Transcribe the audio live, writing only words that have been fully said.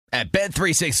At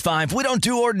Bet365, we don't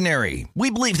do ordinary. We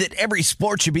believe that every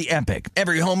sport should be epic.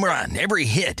 Every home run, every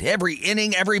hit, every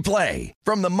inning, every play.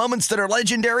 From the moments that are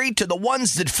legendary to the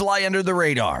ones that fly under the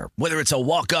radar. Whether it's a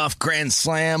walk-off grand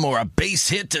slam or a base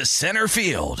hit to center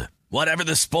field. Whatever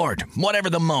the sport, whatever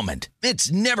the moment.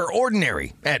 It's never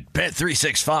ordinary at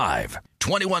Bet365.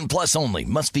 21 plus only.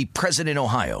 Must be present in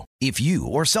Ohio. If you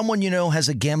or someone you know has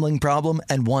a gambling problem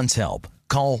and wants help,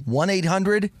 call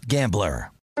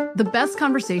 1-800-GAMBLER. The best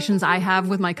conversations I have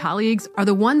with my colleagues are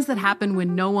the ones that happen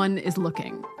when no one is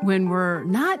looking, when we're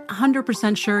not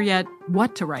 100% sure yet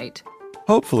what to write.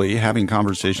 Hopefully, having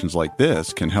conversations like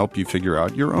this can help you figure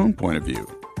out your own point of view.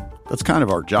 That's kind of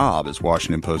our job as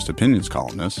Washington Post opinions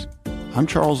columnists. I'm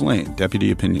Charles Lane,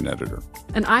 Deputy Opinion Editor.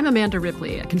 And I'm Amanda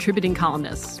Ripley, a contributing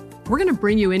columnist. We're going to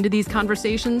bring you into these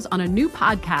conversations on a new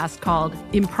podcast called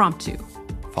Impromptu.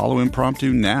 Follow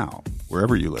Impromptu now,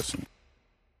 wherever you listen.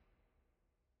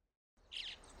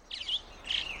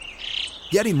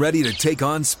 Getting ready to take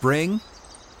on spring?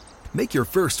 Make your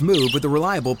first move with the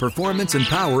reliable performance and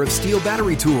power of Steel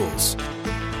battery tools.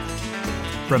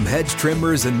 From hedge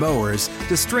trimmers and mowers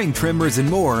to string trimmers and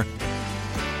more,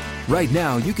 right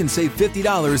now you can save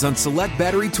 $50 on select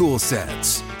battery tool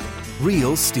sets.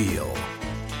 Real Steel.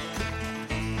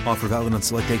 Offer valid on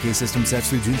select AK system sets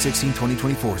through June 16,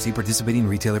 2024. See participating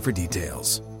retailer for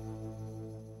details.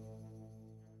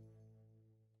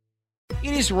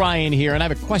 It is Ryan here, and I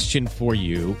have a question for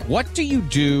you. What do you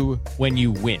do when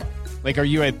you win? Like, are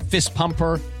you a fist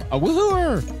pumper, a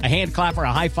woohooer, a hand clapper,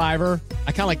 a high fiver?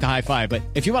 I kind of like the high five, but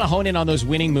if you want to hone in on those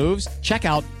winning moves, check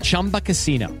out Chumba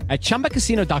Casino. At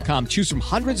ChumbaCasino.com, choose from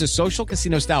hundreds of social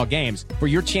casino-style games for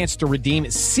your chance to redeem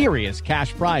serious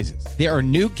cash prizes. There are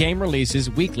new game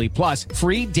releases weekly, plus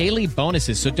free daily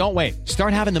bonuses. So don't wait.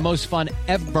 Start having the most fun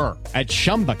ever at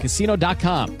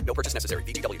ChumbaCasino.com. No purchase necessary.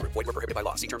 VGW. Void where prohibited by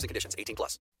law. See terms and conditions. 18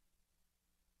 plus.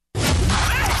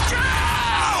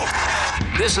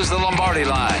 This is the Lombardi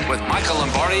Line with Michael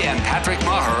Lombardi and Patrick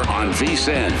Maher on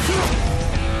VSiN.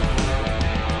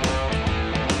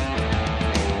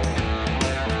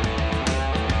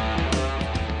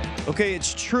 Okay,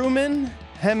 it's Truman,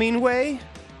 Hemingway,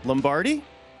 Lombardi.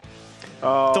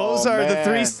 Oh, those are the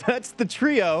three. man. That's the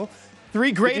trio.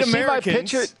 Three great Did you Americans.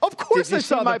 See my picture? Of course, Did you I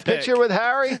saw see my the pic. picture with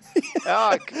Harry.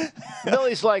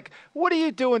 Millie's like, "What are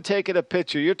you doing taking a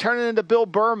picture? You're turning into Bill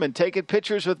Berman taking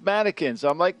pictures with mannequins."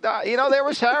 I'm like, nah, there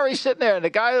was Harry sitting there, and the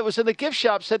guy that was in the gift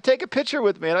shop said, "Take a picture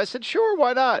with me," and I said, "Sure,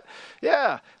 why not?"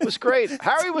 Yeah, it was great.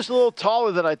 Harry was a little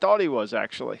taller than I thought he was,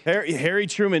 actually. Harry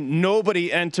Truman.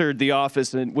 Nobody entered the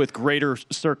office with greater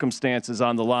circumstances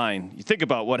on the line. You think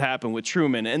about what happened with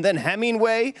Truman, and then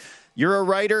Hemingway. You're a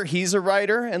writer, he's a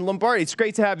writer, and Lombardi, it's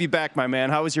great to have you back, my man.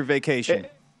 How was your vacation?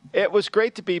 It was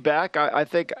great to be back. I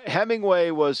think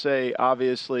Hemingway was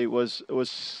obviously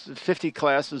 50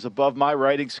 classes above my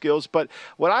writing skills. But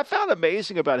what I found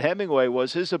amazing about Hemingway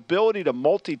was his ability to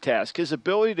multitask, his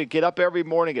ability to get up every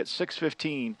morning at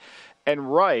 6:15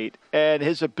 and write, and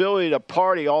his ability to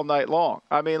party all night long.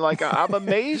 I mean, I'm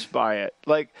amazed by it.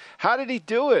 Like, how did he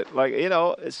do it?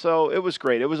 So it was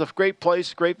great. It was a great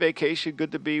place, great vacation,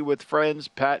 good to be with friends,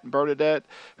 Pat and Bernadette,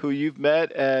 who you've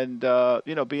met, and,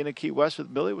 being in Key West with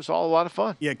Millie was all a lot of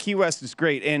fun. Yeah, Key West is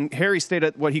great. And Harry stayed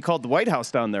at what he called the White House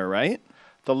down there, right?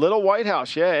 The little White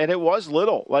House, yeah, and it was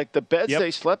little. Like the beds they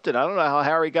slept in. I don't know how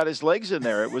Harry got his legs in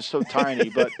there. It was so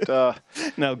tiny, but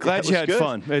no, glad you had good.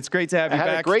 fun. It's great to have you back.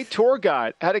 Had a great tour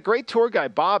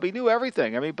guide. Bob, he knew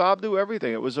everything. I mean, Bob knew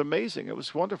everything. It was amazing. It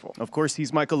was wonderful. Of course,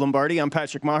 he's Michael Lombardi. I'm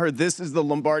Patrick Maher. This is the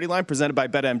Lombardi Line presented by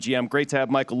BetMGM. Great to have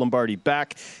Michael Lombardi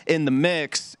back in the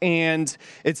mix. And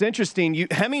it's interesting.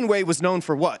 Hemingway was known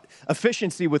for what?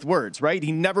 Efficiency with words, right?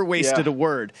 He never wasted a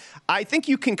word. I think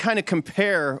you can kind of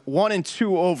compare 1 and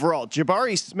 2 overall.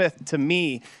 Jabari Smith, to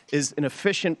me, is an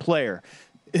efficient player.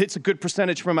 Hits a good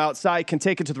percentage from outside, can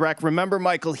take it to the rack. Remember,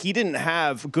 Michael, he didn't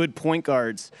have good point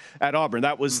guards at Auburn.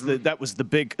 That was the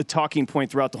big talking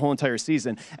point throughout the whole entire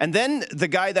season. And then the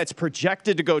guy that's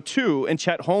projected to go 2, and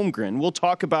Chet Holmgren. We'll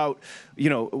talk about,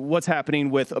 what's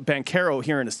happening with Banchero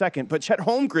here in a second. But Chet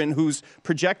Holmgren, who's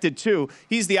projected 2,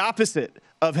 he's the opposite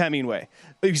of Hemingway.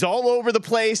 He's all over the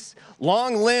place,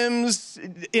 long limbs,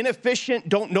 inefficient,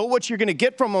 don't know what you're going to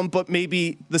get from him, but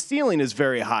maybe the ceiling is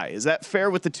very high. Is that fair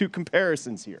with the two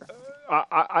comparisons here?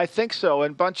 I think so.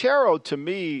 And Banchero, to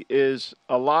me, is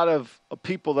a lot of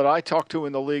people that I talk to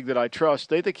in the league that I trust.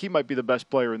 They think he might be the best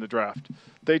player in the draft.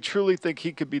 They truly think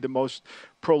he could be the most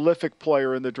prolific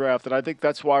player in the draft. And I think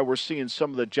that's why we're seeing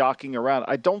some of the jockeying around.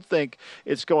 I don't think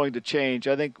it's going to change.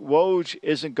 I think Woj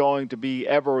isn't going to be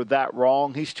ever that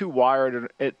wrong. He's too wired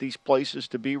at these places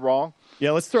to be wrong.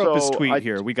 Yeah, let's throw up his tweet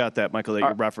here. We got that, Michael, that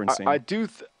you're referencing.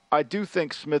 I do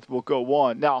think Smith will go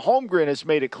one. Now, Holmgren has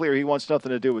made it clear he wants nothing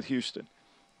to do with Houston.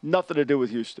 Nothing to do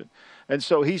with Houston. And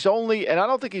so he's only, and I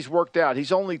don't think he's worked out,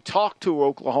 he's only talked to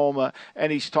Oklahoma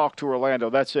and he's talked to Orlando.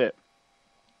 That's it.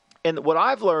 And what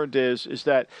I've learned is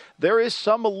that there is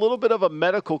a little bit of a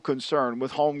medical concern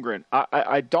with Holmgren.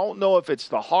 I don't know if it's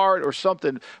the heart or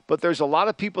something, but there's a lot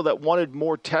of people that wanted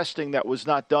more testing that was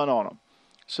not done on him.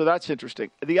 So that's interesting.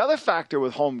 The other factor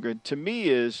with Holmgren, to me,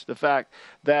 is the fact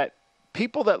that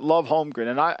people that love Holmgren,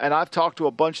 and I've talked to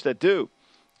a bunch that do,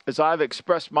 as I've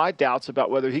expressed my doubts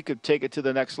about whether he could take it to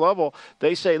the next level,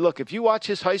 they say, look, if you watch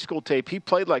his high school tape, he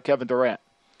played like Kevin Durant.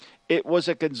 It was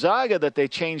at Gonzaga that they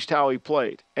changed how he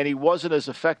played, and he wasn't as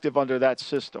effective under that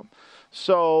system.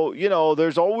 So,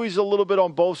 there's always a little bit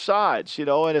on both sides,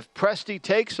 and if Presti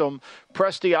takes him,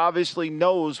 Presti obviously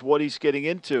knows what he's getting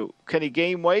into. Can he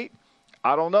gain weight?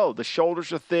 I don't know. The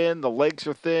shoulders are thin. The legs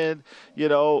are thin.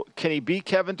 Can he beat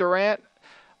Kevin Durant?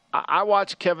 I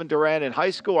watched Kevin Durant in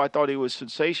high school. I thought he was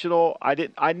sensational.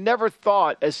 I never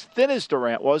thought, as thin as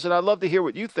Durant was, and I'd love to hear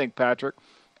what you think, Patrick,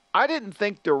 I didn't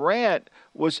think Durant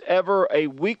was ever a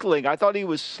weakling. I thought he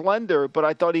was slender, but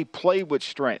I thought he played with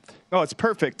strength. Oh, it's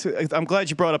perfect. I'm glad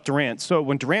you brought up Durant. So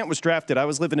when Durant was drafted, I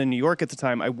was living in New York at the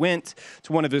time. I went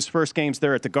to one of his first games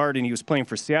there at the Garden. He was playing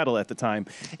for Seattle at the time.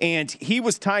 And he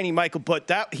was tiny, Michael, but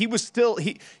he was still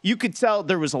you could tell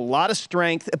there was a lot of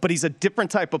strength, but he's a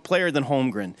different type of player than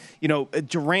Holmgren.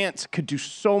 Durant could do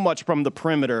so much from the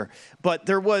perimeter, but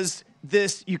there was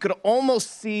this, you could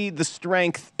almost see the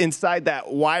strength inside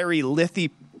that wiry,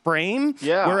 lithy frame.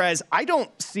 Yeah. Whereas I don't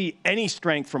see any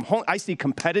strength from I see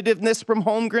competitiveness from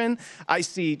Holmgren. I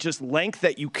see just length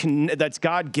that's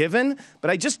God-given, but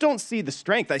I just don't see the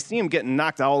strength. I see him getting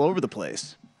knocked all over the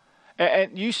place.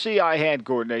 And you see eye-hand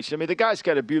coordination. I mean, the guy's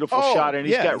got a beautiful shot, and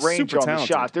he's got range on the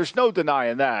shot. There's no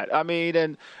denying that. I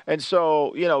mean, and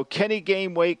so, can he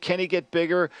gain weight? Can he get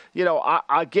bigger?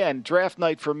 Again, draft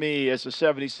night for me as a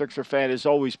 76er fan is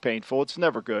always painful. It's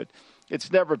never good. It's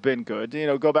never been good.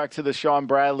 Go back to the Sean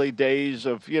Bradley days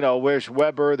of, where's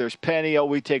Weber? There's Penny. Oh,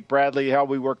 we take Bradley. How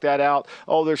we work that out?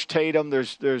 Oh, there's Tatum.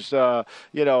 There's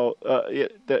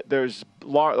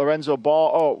Lorenzo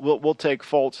Ball. Oh, we'll take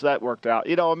Fultz. That worked out.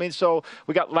 So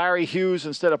we got Larry Hughes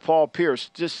instead of Paul Pierce.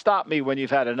 Just stop me when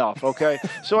you've had enough, okay?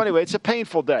 So anyway, it's a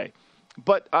painful day.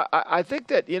 But I think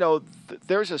that,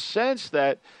 there's a sense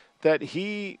that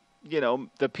he,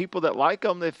 the people that like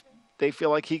him, they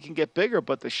feel like he can get bigger,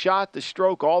 but the shot, the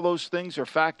stroke, all those things are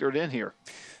factored in here.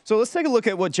 So let's take a look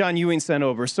at what John Ewing sent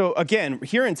over. So again,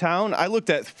 here in town, I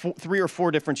looked at 3 or 4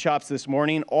 different shops this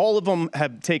morning. All of them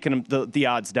have taken the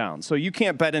odds down. So you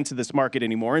can't bet into this market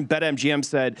anymore. And BetMGM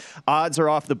said odds are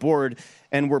off the board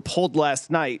and were pulled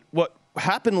last night. What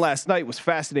happened last night was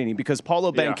fascinating because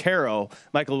Paulo Banchero,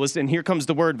 Michael, and here comes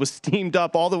the word, was steamed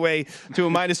up all the way to a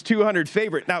minus 200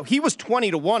 favorite. Now, he was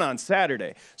 20-1 on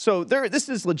Saturday. So this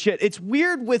is legit. It's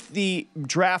weird with the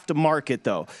draft market,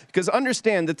 though, because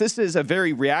understand that this is a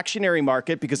very reactionary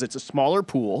market because it's a smaller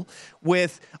pool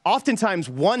with oftentimes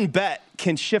one bet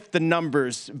can shift the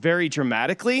numbers very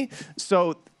dramatically.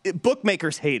 So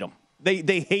bookmakers hate them.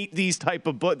 They hate these type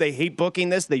of they hate booking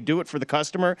this. They do it for the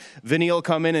customer. Vinny will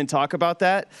come in and talk about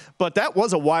that. But that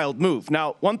was a wild move.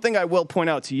 Now, one thing I will point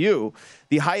out to you,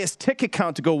 the highest ticket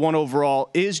count to go 1 overall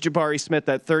is Jabari Smith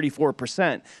at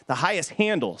 34%. The highest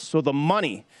handle, so the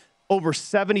money, over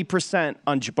 70%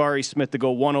 on Jabari Smith to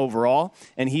go 1 overall,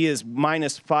 and he is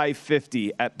minus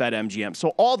 550 at BetMGM. So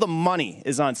all the money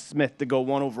is on Smith to go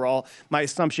 1 overall. My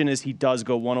assumption is he does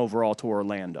go 1 overall to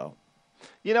Orlando.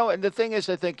 And the thing is,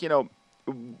 I think,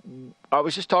 I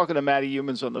was just talking to Matty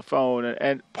Humans on the phone,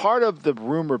 and part of the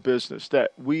rumor business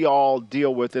that we all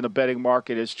deal with in a betting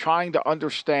market is trying to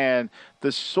understand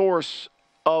the source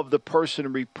of the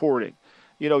person reporting.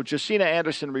 Josina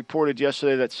Anderson reported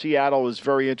yesterday that Seattle is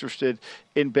very interested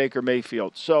in Baker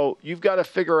Mayfield. So you've got to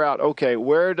figure out, okay,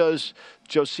 where does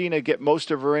Josina get most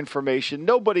of her information?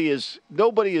 Nobody is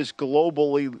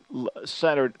globally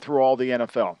centered through all the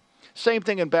NFL. Same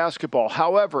thing in basketball.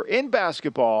 However, in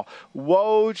basketball,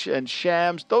 Woj and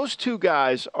Shams, those two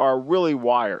guys are really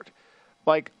wired.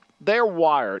 Like, they're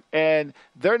wired, and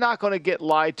they're not going to get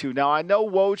lied to. Now, I know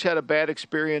Woj had a bad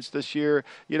experience this year,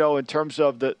 in terms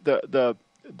of the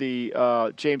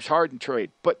James Harden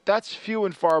trade, but that's few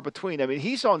and far between. I mean,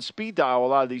 he's on speed dial, a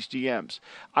lot of these GMs.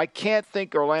 I can't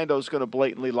think Orlando's going to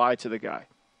blatantly lie to the guy.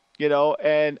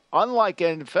 And unlike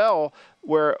NFL,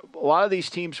 where a lot of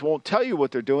these teams won't tell you what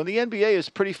they're doing, the NBA is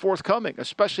pretty forthcoming,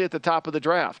 especially at the top of the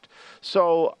draft.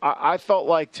 So I felt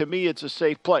like, to me, it's a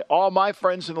safe play. All my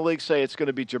friends in the league say it's going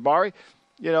to be Jabari.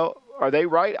 Are they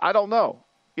right? I don't know.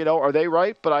 Are they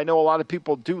right? But I know a lot of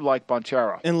people do like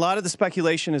Banchero. And a lot of the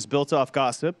speculation is built off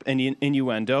gossip and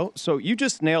innuendo. So you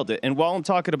just nailed it. And while I'm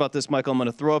talking about this, Michael, I'm going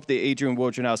to throw up the Adrian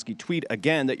Wojnarowski tweet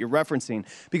again that you're referencing,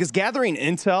 because gathering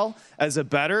intel as a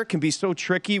bettor can be so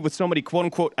tricky with so many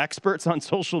quote-unquote experts on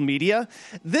social media.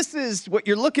 This is what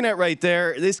you're looking at right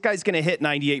there. This guy's going to hit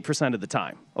 98% of the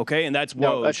time, okay? And that's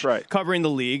Woj, that's right, covering the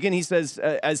league. And he says,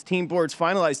 as team boards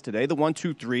finalized today, the 1,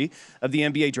 2, 3 of the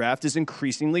NBA draft is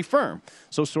increasingly firm.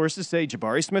 So sources say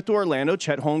Jabari Smith to Orlando,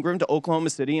 Chet Holmgren to Oklahoma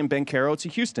City, and Banchero to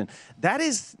Houston.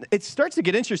 It starts to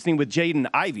get interesting with Jaden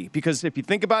Ivey, because if you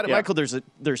think about it, Michael,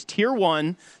 there's tier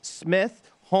 1, Smith,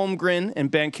 Holmgren,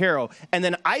 and Banchero, and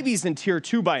then Ivey's in tier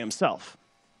 2 by himself.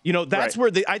 That's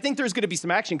where I think there's going to be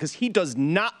some action, because he does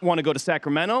not want to go to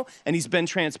Sacramento, and he's been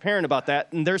transparent about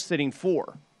that, and they're sitting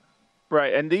 4.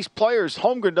 Right, and these players,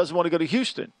 Holmgren doesn't want to go to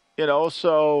Houston. I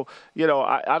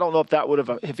don't know if that would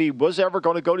have, if he was ever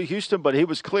going to go to Houston, but he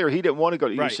was clear he didn't want to go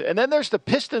to Houston. And then there's the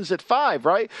Pistons at 5,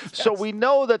 right? Yes. So we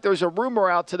know that there's a rumor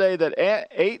out today that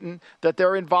Ayton, that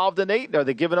they're involved in Ayton. Are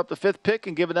they giving up the 5th pick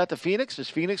and giving that to Phoenix? Is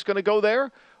Phoenix going to go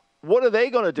there? What are they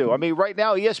going to do? I mean, right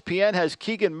now ESPN has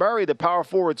Keegan Murray, the power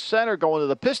forward center, going to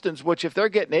the Pistons, which if they're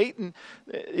getting Ayton,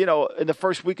 in the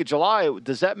first week of July,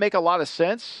 does that make a lot of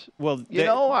sense? Well,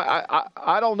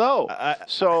 I don't know.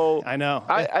 I know.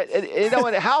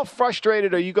 And how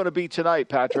frustrated are you going to be tonight,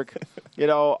 Patrick?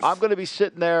 I'm going to be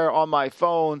sitting there on my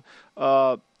phone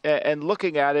and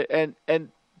looking at it, and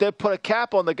they put a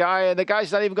cap on the guy, and the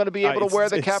guy's not even going to be able to wear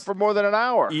the cap for more than an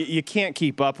hour. You can't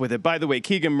keep up with it. By the way,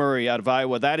 Keegan Murray out of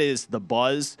Iowa, that is the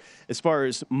buzz as far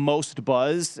as most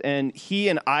buzz. And he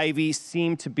and Ivy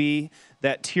seem to be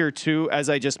that tier 2, as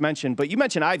I just mentioned. But you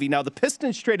mentioned Ivy. Now, the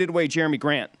Pistons traded away Jeremy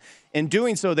Grant. In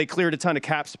doing so, they cleared a ton of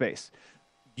cap space.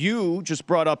 You just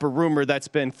brought up a rumor that's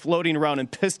been floating around in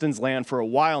Pistons land for a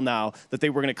while now that they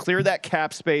were going to clear that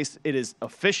cap space. It is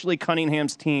officially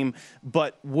Cunningham's team,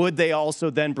 but would they also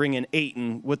then bring in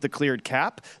Ayton with the cleared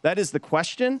cap? That is the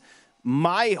question.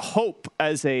 My hope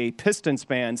as a Pistons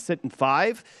fan sitting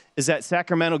 5 is that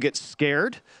Sacramento gets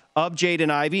scared of Jaden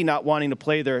Ivey not wanting to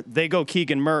play there. They go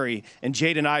Keegan Murray, and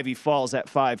Jaden Ivey falls at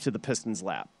 5 to the Pistons'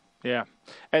 lap. Yeah,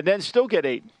 and then still get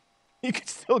Ayton. You can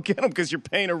still get him because you're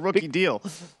paying a rookie deal.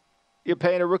 You're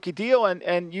paying a rookie deal,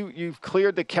 and you've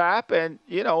cleared the cap, and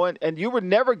you were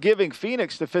never giving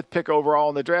Phoenix the 5th pick overall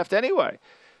in the draft anyway.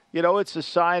 It's a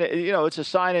sign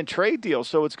and trade deal,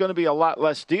 so it's going to be a lot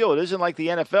less deal. It isn't like the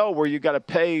NFL where you got to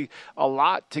pay a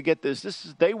lot to get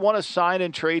this. They want a sign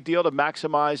and trade deal to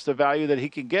maximize the value that he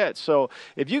can get. So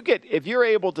if you're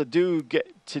able to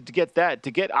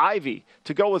get Ivy,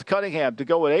 to go with Cunningham, to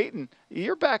go with Ayton,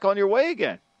 you're back on your way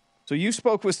again. So you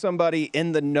spoke with somebody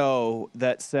in the know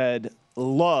that said,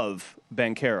 love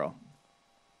Banchero.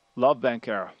 Love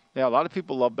Banchero. Yeah, a lot of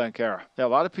people love Banchero. Yeah, a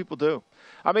lot of people do.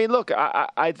 I mean, look,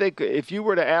 I think if you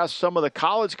were to ask some of the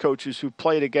college coaches who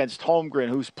played against Holmgren,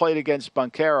 who's played against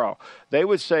Banchero, they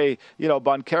would say,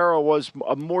 Banchero was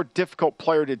a more difficult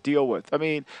player to deal with. I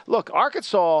mean, look,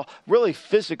 Arkansas really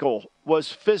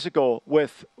was physical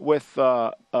with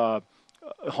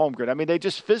Holmgren. I mean, they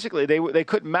just physically, they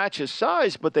couldn't match his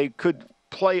size, but they could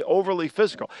play overly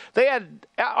physical.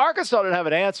 Arkansas didn't have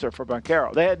an answer for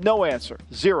Banchero. They had no answer,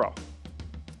 0.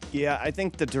 Yeah, I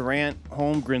think the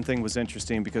Durant-Holmgren thing was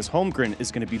interesting because Holmgren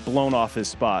is going to be blown off his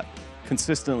spot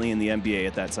consistently in the NBA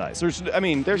at that size. There's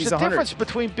a difference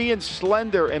between being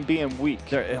slender and being weak.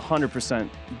 There's 100%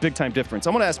 big-time difference.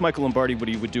 I'm going to ask Michael Lombardi what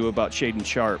he would do about Shaedon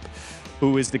Sharpe,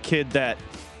 who is the kid that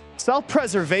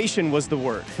self-preservation was the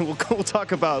word. We'll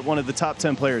talk about one of the top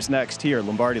 10 players next here,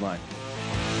 Lombardi Line.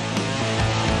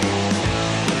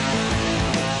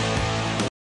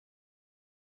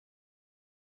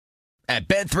 At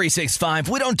Bet365,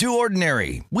 we don't do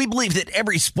ordinary. We believe that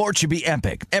every sport should be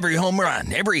epic. Every home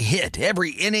run, every hit,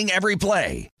 every inning, every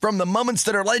play. From the moments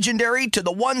that are legendary to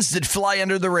the ones that fly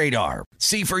under the radar.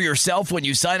 See for yourself when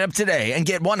you sign up today and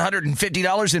get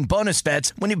 $150 in bonus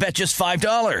bets when you bet just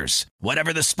 $5.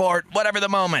 Whatever the sport, whatever the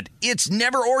moment, it's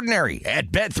never ordinary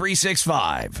at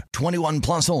Bet365. 21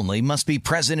 plus only. Must be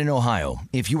present in Ohio.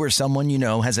 If you or someone you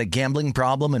know has a gambling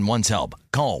problem and wants help,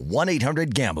 call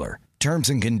 1-800-GAMBLER.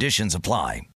 Terms and conditions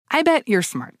apply. I bet you're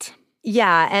smart.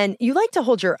 Yeah, and you like to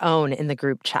hold your own in the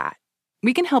group chat.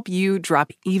 We can help you drop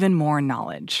even more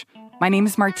knowledge. My name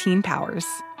is Martine Powers.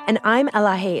 And I'm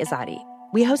Elahe Izadi.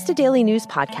 We host a daily news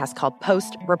podcast called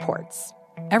Post Reports.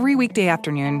 Every weekday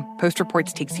afternoon, Post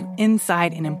Reports takes you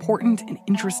inside an important and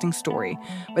interesting story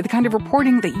with the kind of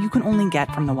reporting that you can only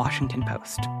get from the Washington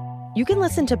Post. You can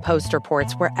listen to Post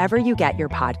Reports wherever you get your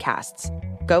podcasts.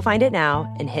 Go find it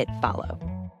now and hit follow.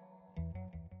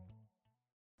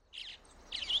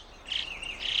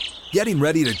 Getting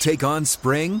ready to take on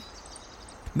spring?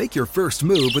 Make your first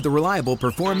move with the reliable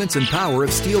performance and power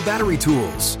of Steel battery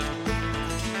tools.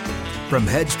 From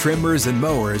hedge trimmers and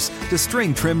mowers to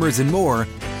string trimmers and more,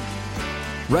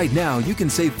 right now you can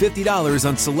save $50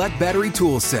 on select battery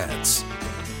tool sets.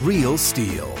 Real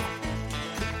Steel.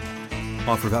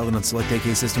 Offer valid on select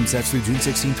AK system sets through June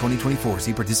 16, 2024.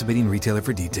 See participating retailer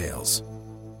for details.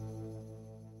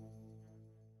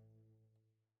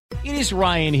 It is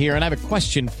Ryan here, and I have a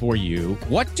question for you.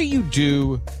 What do you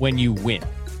do when you win?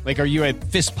 Like, are you a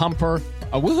fist pumper,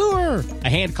 a woohooer, a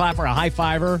hand clapper, a high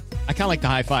fiver? I kind of like the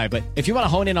high five, but if you want to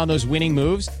hone in on those winning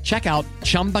moves, check out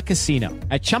Chumba Casino.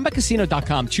 At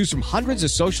ChumbaCasino.com, choose from hundreds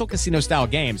of social casino-style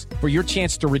games for your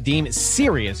chance to redeem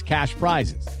serious cash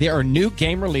prizes. There are new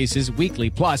game releases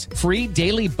weekly, plus free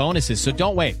daily bonuses. So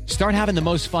don't wait. Start having the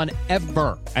most fun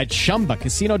ever at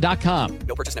ChumbaCasino.com.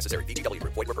 No purchase necessary. VGW.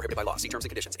 Void where prohibited by law. See terms and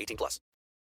conditions. 18+.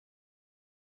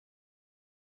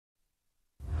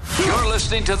 You're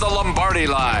listening to the Lombardi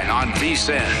Line on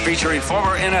VSiN, featuring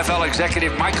former NFL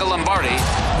executive Michael Lombardi.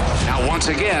 Now, once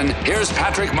again, here's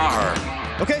Patrick Maher.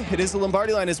 Okay, it is the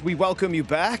Lombardi Line as we welcome you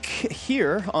back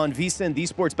here on VSiN, the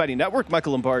Sports Betting Network.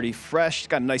 Michael Lombardi, fresh,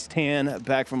 got a nice tan,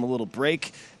 back from a little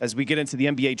break as we get into the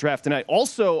NBA draft tonight.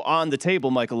 Also on the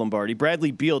table, Michael Lombardi,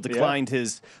 Bradley Beal declined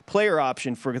his player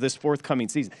option for this forthcoming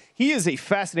season. He is a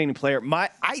fascinating player.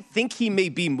 I think he may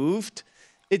be moved.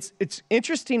 It's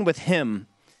interesting with him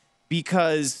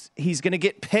because he's going to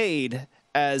get paid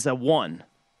as a 1.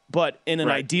 But in an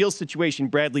ideal situation,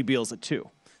 Bradley Beal's a 2.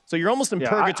 So you're almost in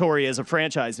purgatory as a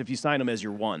franchise if you sign him as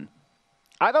your 1.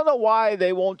 I don't know why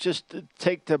they won't just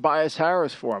take Tobias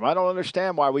Harris for him. I don't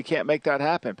understand why we can't make that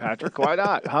happen, Patrick. Why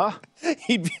not, huh?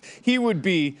 He would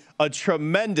be a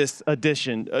tremendous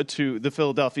addition to the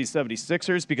Philadelphia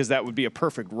 76ers because that would be a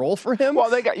perfect role for him.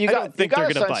 Well, you got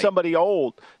to sign somebody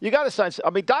old. You got to sign. I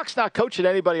mean, Doc's not coaching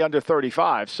anybody under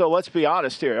 35. So let's be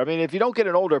honest here. I mean, if you don't get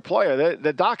an older player,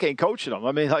 the Doc ain't coaching them.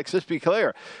 I mean, like, let's be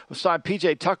clear. We'll sign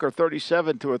P.J. Tucker,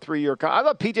 37, to a 3-year contract. I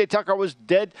thought P.J. Tucker was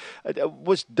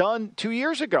done 2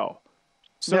 years ago.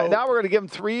 So now we're going to give him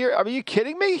 3 years. Are you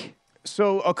kidding me?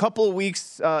 So a couple of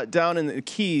weeks down in the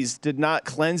Keys did not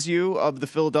cleanse you of the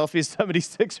Philadelphia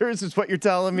 76ers, is what you're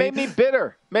telling me? Made me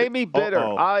bitter.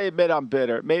 I admit I'm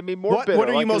bitter. Made me more bitter. What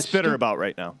are you most bitter about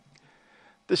right now?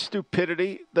 The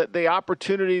stupidity, the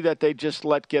opportunity that they just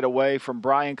let get away from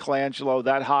Brian Colangelo,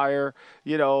 that hire,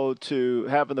 to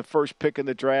having the first pick in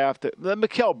the draft. The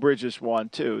Mikal Bridges one,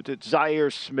 too. To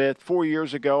Zaire Smith 4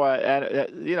 years ago.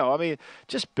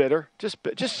 Just bitter. Just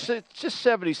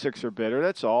 76er bitter,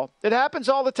 that's all. It happens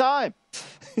all the time.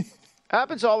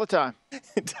 Happens all the time.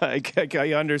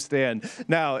 I understand.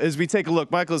 Now, as we take a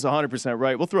look, Michael is 100%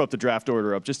 right. We'll throw up the draft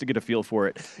order up just to get a feel for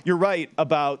it. You're right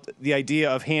about the idea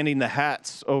of handing the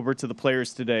hats over to the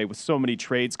players today with so many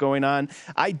trades going on.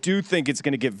 I do think it's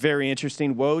going to get very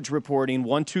interesting. Woj reporting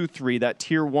 1, 2, 3, that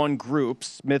tier 1 group.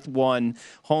 Smith 1,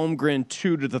 Holmgren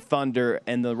 2 to the Thunder,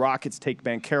 and the Rockets take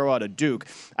Banchero out of Duke.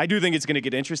 I do think it's going to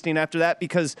get interesting after that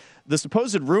because the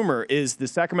supposed rumor is the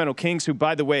Sacramento Kings, who,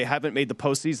 by the way, haven't made the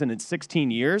postseason in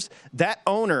 16 years, that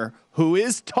owner who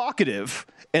is talkative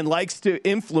and likes to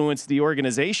influence the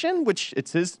organization, which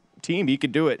it's his team, he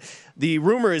could do it. The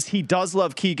rumor is he does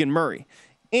love Keegan Murray.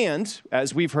 And,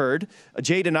 as we've heard,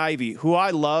 Jaden Ivey, who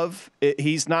I love,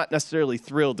 he's not necessarily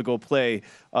thrilled to go play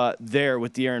there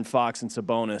with De'Aaron Fox and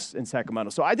Sabonis in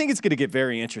Sacramento. So I think it's going to get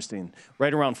very interesting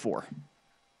right around 4.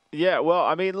 Yeah, well,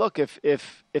 I mean, look,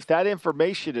 if that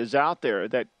information is out there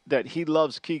that he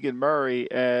loves Keegan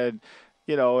Murray and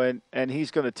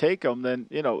he's going to take him, then,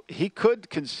 he could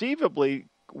conceivably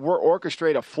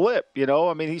orchestrate a flip,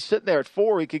 I mean, he's sitting there at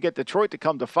 4. He could get Detroit to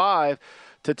come to 5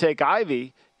 to take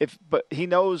Ivy. But he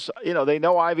knows, they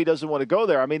know Ivy doesn't want to go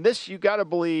there. I mean, you got to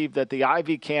believe that the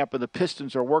Ivy camp and the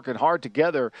Pistons are working hard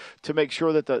together to make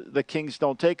sure that the Kings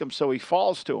don't take him so he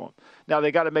falls to him. Now,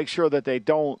 they got to make sure that they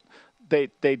don't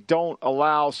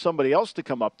allow somebody else to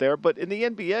come up there. But in the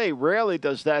NBA, rarely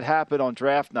does that happen on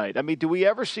draft night. I mean, do we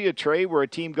ever see a trade where a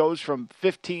team goes from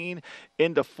 15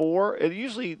 into 4? It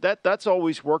usually that's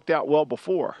always worked out well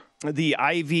before. The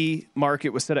Ivy market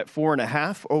was set at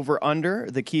 4.5 over under.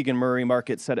 The Keegan Murray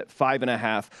market set at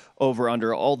 5.5 over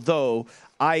under. Although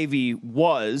Ivy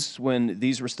was, when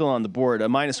these were still on the board, a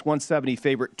minus 170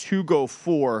 favorite to go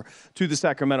 4 to the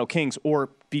Sacramento Kings or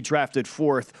be drafted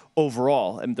 4th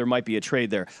overall. And there might be a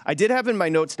trade there. I did have in my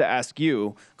notes to ask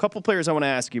you a couple players I want to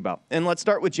ask you about. And let's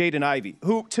start with Jaden Ivey,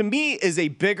 who to me is a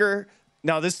bigger.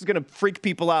 Now, this is going to freak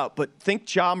people out, but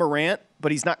think Ja Morant,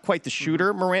 but he's not quite the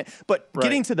shooter, Morant. But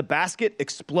getting to the basket,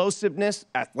 explosiveness,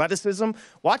 athleticism.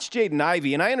 Watch Jaden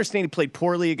Ivey, and I understand he played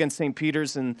poorly against St.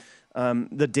 Peter's in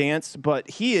the dance, but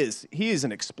he is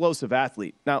an explosive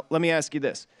athlete. Now, let me ask you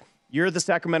this. You're the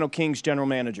Sacramento Kings general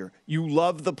manager. You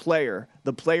love the player.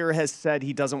 The player has said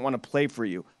he doesn't want to play for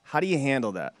you. How do you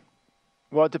handle that?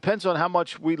 Well, it depends on how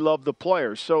much we love the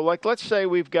players. So, like, let's say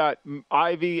we've got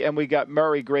Ivy and we got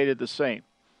Murray graded the same.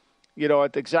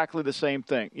 At exactly the same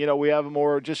thing. We have them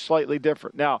more just slightly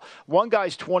different. Now, one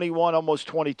guy's 21, almost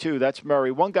 22. That's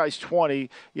Murray. One guy's 20.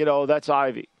 That's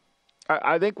Ivy.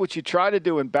 I think what you try to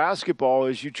do in basketball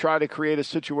is you try to create a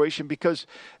situation because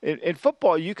in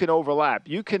football you can overlap.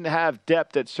 You can have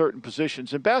depth at certain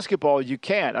positions. In basketball you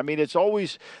can't. I mean, it's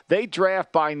always they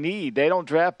draft by need. They don't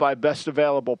draft by best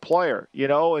available player,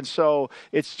 and so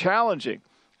it's challenging.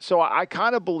 So I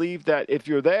kind of believe that if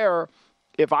you're there,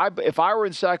 if I were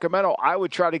in Sacramento, I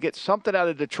would try to get something out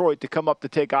of Detroit to come up to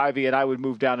take Ivy, and I would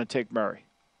move down and take Murray.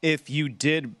 If you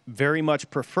did very much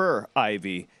prefer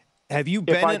Ivy, have you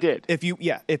been? If I did.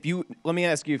 Let me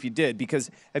ask you if you did, because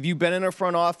have you been in a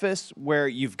front office where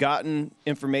you've gotten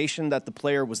information that the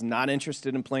player was not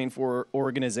interested in playing for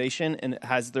organization, and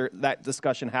has that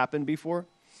discussion happened before?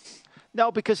 No,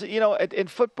 because, in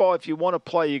football, if you want to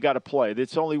play, you got to play.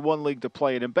 It's only one league to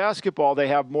play. And in basketball, they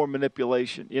have more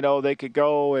manipulation. They could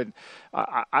go and,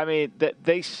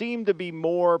 they seem to be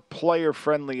more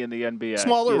player-friendly in the NBA.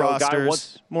 Smaller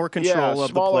rosters, more control of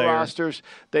the player. Smaller rosters.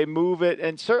 They move it.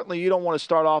 And certainly you don't want to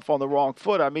start off on the wrong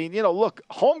foot. I mean, look,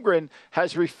 Holmgren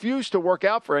has refused to work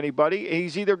out for anybody.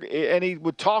 And he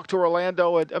would talk to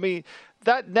Orlando. And,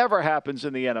 that never happens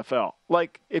in the NFL.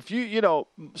 Like, if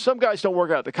some guys don't work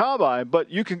out at the combine,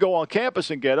 but you can go on campus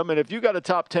and get them. And if you got a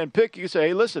top 10 pick, you can say,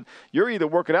 hey, listen, you're either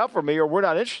working out for me or we're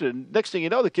not interested. And next thing you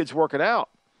know, the kid's working out.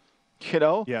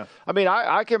 Yeah. I mean,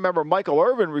 I can remember Michael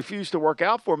Irvin refused to work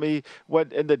out for me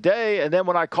in the day. And then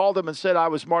when I called him and said I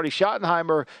was Marty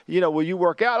Schottenheimer, will you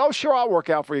work out? Oh, sure, I'll work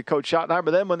out for you, Coach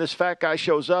Schottenheimer. Then when this fat guy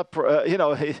shows up, you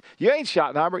ain't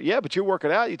Schottenheimer. Yeah, but you're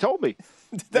working out. You told me.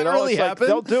 Did that really happen?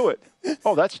 They'll do it.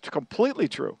 Oh, that's completely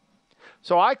true.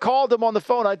 So I called him on the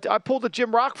phone. I pulled a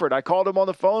Jim Rockford. I called him on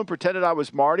the phone, pretended I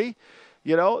was Marty.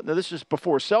 Now this is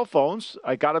before cell phones.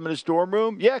 I got him in his dorm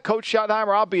room. Yeah, Coach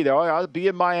Schottenheimer, I'll be there. I'll be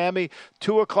in Miami,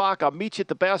 2 o'clock. I'll meet you at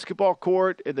the basketball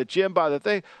court, in the gym by the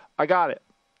thing. I got it.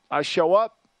 I show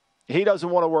up. He doesn't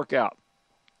want to work out.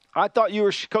 I thought you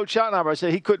were Coach Schottenheimer. I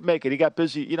said he couldn't make it. He got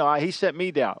busy. He sent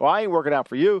me down. Well, I ain't working out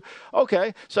for you.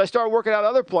 Okay. So I started working out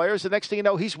other players. The next thing you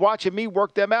know, he's watching me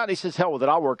work them out. And he says, hell with it.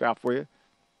 I'll work out for you.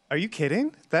 Are you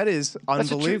kidding? That is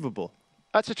unbelievable.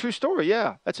 That's a true story,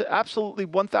 yeah. That's absolutely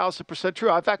 1,000%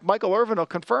 true. In fact, Michael Irvin will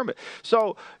confirm it.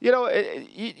 So,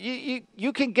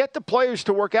 you can get the players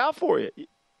to work out for you.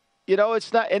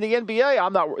 It's not in the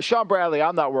NBA. Sean Bradley.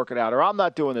 I'm not working out, or I'm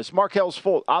not doing this. Markel's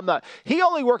Fultz. I'm not. He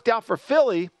only worked out for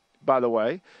Philly, by the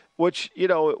way, which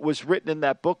it was written in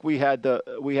that book we had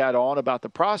on about the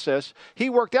process. He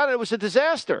worked out, and it was a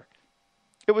disaster.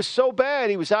 It was so bad.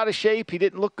 He was out of shape. He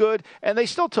didn't look good, and they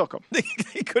still took him.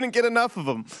 They couldn't get enough of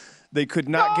him. They could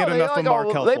not get enough of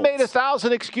Markel Fultz. They made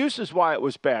 1,000 excuses why it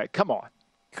was bad. Come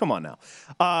on now.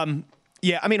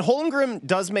 Yeah, I mean, Holmgren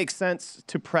does make sense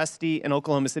to Presti in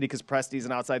Oklahoma City because Presti's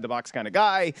an outside-the-box kind of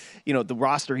guy. The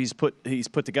roster he's put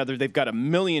together, they've got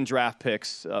 1 million draft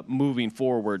picks moving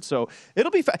forward. So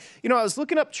it'll be I was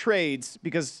looking up trades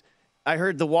because I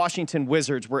heard the Washington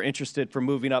Wizards were interested for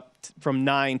moving up from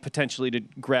 9 potentially to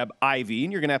grab Ivy,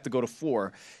 and you're going to have to go to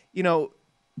 4.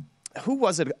 Who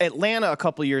was it? Atlanta a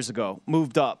couple years ago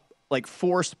moved up like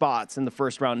 4 spots in the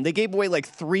first round. And they gave away like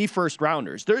 3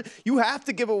 first-rounders. You have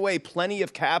to give away plenty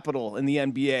of capital in the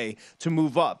NBA to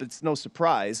move up. It's no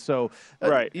surprise. So,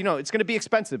 right. It's going to be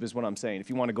expensive is what I'm saying if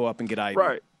you want to go up and get Ivy.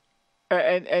 Right.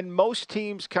 And most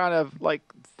teams kind of like,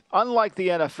 unlike the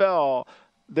NFL,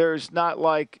 there's not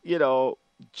like,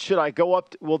 should I go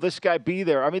up? Will this guy be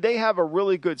there? I mean, they have a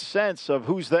really good sense of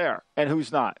who's there and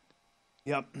who's not.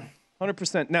 Yep.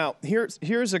 100%. Now,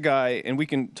 here's a guy, and we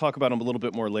can talk about him a little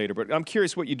bit more later, but I'm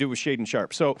curious what you do with Shaedon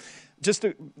Sharpe. So just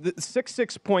the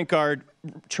 6'6" point guard,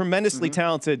 tremendously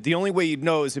talented. The only way you'd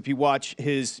know is if you watch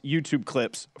his YouTube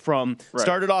clips from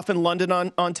started off in London,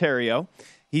 Ontario.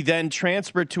 He then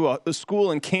transferred to a school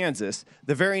in Kansas.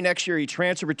 The very next year, he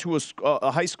transferred to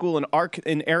a high school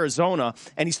in Arizona,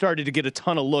 and he started to get a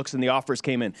ton of looks, and the offers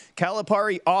came in.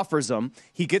 Calipari offers him.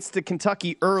 He gets to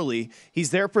Kentucky early.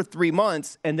 He's there for 3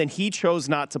 months, and then he chose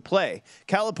not to play.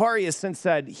 Calipari has since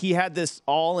said he had this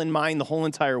all in mind the whole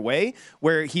entire way,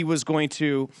 where he was going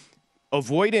to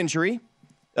avoid injury,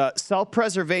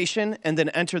 self-preservation, and then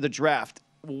enter the draft.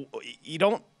 You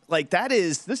don't...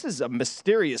 this is a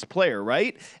mysterious player,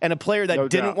 right? And a player that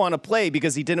didn't want to play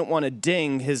because he didn't want to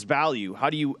ding his value. How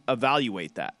do you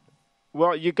evaluate that?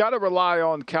 Well, you got to rely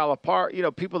on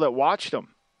Calipari, people that watched him,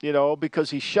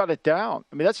 because he shut it down.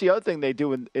 I mean, that's the other thing they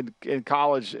do in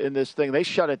college in this thing. They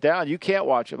shut it down. You can't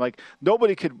watch him. Like,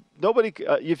 nobody could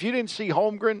if you didn't see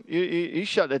Holmgren, he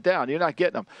shut it down. You're not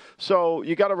getting him. So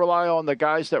you got to rely on the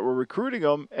guys that were recruiting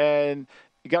him, and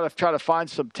you got to try to find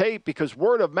some tape because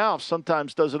word of mouth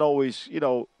sometimes doesn't always,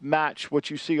 match what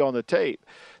you see on the tape.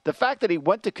 The fact that he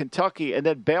went to Kentucky and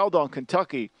then bailed on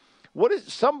Kentucky,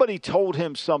 somebody told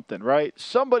him something, right?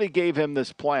 Somebody gave him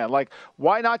this plan. Like,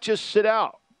 why not just sit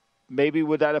out? Maybe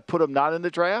would that have put him not in the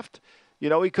draft?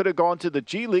 He could have gone to the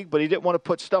G League, but he didn't want to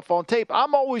put stuff on tape.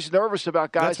 I'm always nervous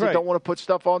about guys that don't want to put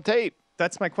stuff on tape.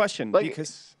 That's my question. Like,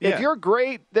 because if you're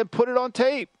great, then put it on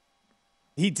tape.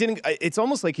 He didn't. It's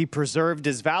almost like he preserved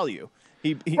his value.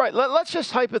 Right. Let's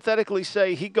just hypothetically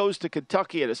say he goes to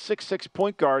Kentucky at a 6'6"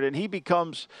 point guard, and he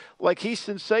becomes like he's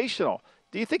sensational.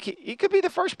 Do you think he could be the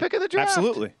first pick of the draft?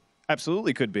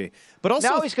 Absolutely could be. But also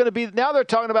now he's going to be. Now they're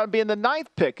talking about him being the 9th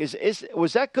pick.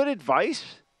 Was that good advice?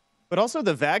 But also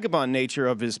the vagabond nature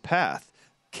of his path.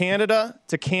 Canada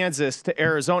to Kansas to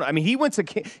Arizona. I mean, he went to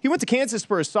Kansas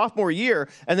for his sophomore year,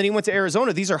 and then he went to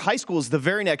Arizona. These are high schools the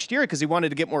very next year because he wanted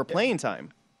to get more playing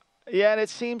time. Yeah, and it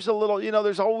seems a little,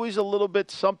 there's always a little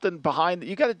bit something behind it.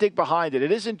 You got to dig behind it.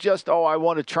 It isn't just, I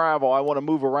want to travel, I want to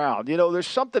move around. There's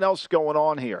something else going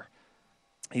on here.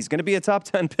 He's going to be a top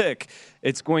 10 pick.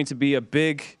 It's going to be a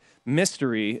big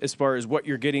mystery as far as what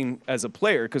you're getting as a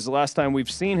player, because the last time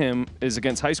we've seen him is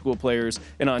against high school players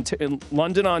in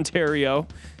London, Ontario,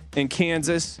 in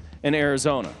Kansas, and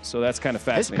Arizona. So that's kind of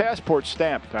fascinating. His passport's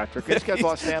stamped, Patrick. He's got a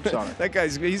lot of stamps on it. That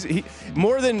guy's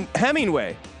more than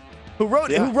Hemingway, who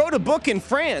wrote a book in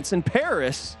France, in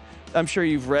Paris. I'm sure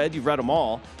you've read them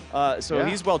all.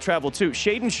 He's well-traveled, too.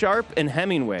 Shaden Sharp and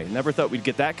Hemingway. Never thought we'd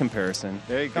get that comparison.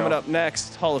 There you go. Coming up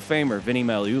next, Hall of Famer Vinny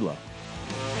Magliulo.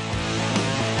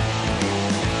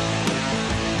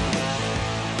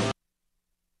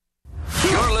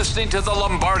 You're listening to The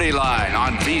Lombardi Line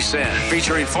on VSiN,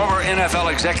 featuring former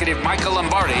NFL executive Michael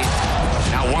Lombardi.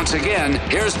 Now, once again,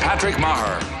 here's Patrick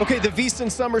Maher. Okay, the VSiN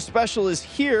Summer Special is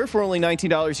here. For only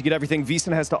 $19, you get everything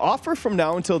VSiN has to offer from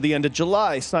now until the end of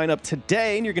July. Sign up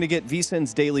today, and you're going to get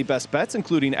VSiN's daily best bets,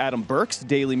 including Adam Burke's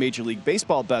daily Major League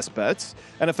Baseball best bets,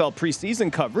 NFL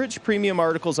preseason coverage, premium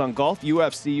articles on golf,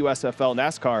 UFC, USFL,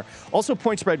 NASCAR. Also,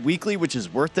 Point Spread Weekly, which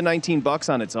is worth the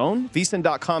 $19 on its own.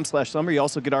 VSiN.com/summer. You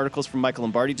also get articles from Michael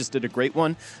Lombardi. Just did a great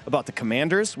one about the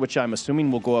Commanders, which I'm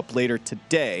assuming will go up later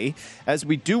today. As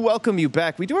we do welcome you back,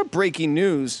 we do have breaking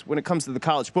news when it comes to the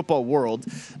college football world.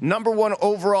 Number 1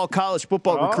 overall college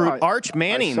football recruit, Arch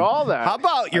Manning. I saw that. How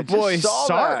about your boy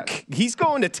Sark? He's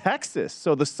going to Texas.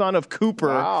 So the son of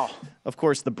Cooper, of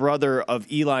course, the brother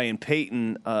of Eli and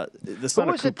Peyton, the son of Cooper.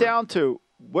 Who was it down to?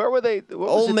 Where were they? What was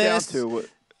Ole Miss, down to?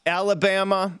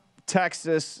 Alabama,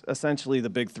 Texas, essentially the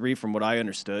big three from what I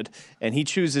understood. And he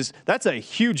chooses, that's a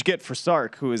huge get for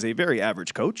Sark, who is a very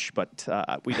average coach, but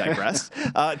we digress,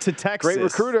 to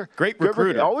Texas. Great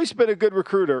recruiter. Always been a good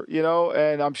recruiter,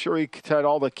 and I'm sure he had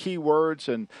all the key words.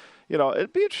 And,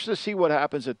 it'd be interesting to see what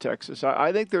happens at Texas.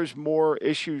 I think there's more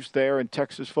issues there in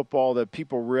Texas football that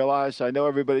people realize. I know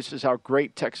everybody says how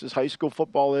great Texas high school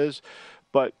football is,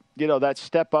 but that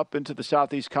step up into the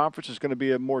Southeast Conference is going to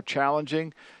be more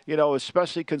challenging,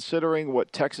 especially considering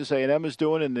what Texas A&M is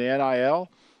doing in the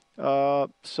NIL.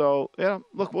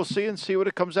 Look, we'll see what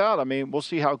it comes out. I mean, we'll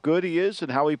see how good he is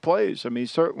and how he plays. I mean, he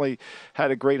certainly had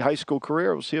a great high school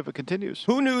career. We'll see if it continues.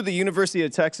 Who knew the University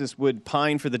of Texas would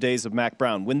pine for the days of Mack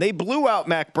Brown? When they blew out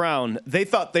Mack Brown, they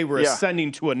thought they were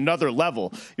ascending to another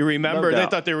level. You remember? They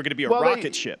thought they were going to be a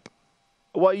rocket ship.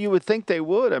 Well, you would think they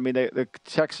would. I mean, the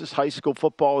Texas high school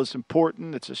football is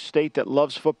important. It's a state that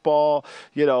loves football.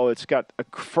 It's got a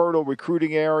fertile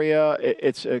recruiting area.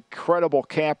 It's an incredible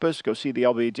campus. Go see the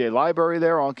LBJ library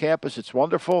there on campus. It's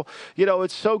wonderful.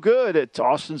 It's so good.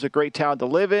 Austin's a great town to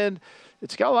live in.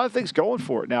 It's got a lot of things going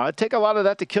for it now. It'd take a lot of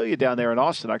that to kill you down there in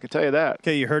Austin, I can tell you that.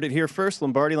 Okay, you heard it here first.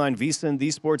 Lombardi Line, VSiN, the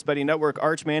Sports Betting Network.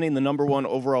 Arch Manning, the number 1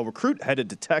 overall recruit,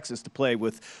 headed to Texas to play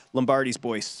with Lombardi's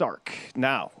boy Sark.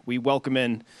 Now, we welcome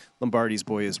in Lombardi's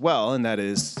boy as well, and that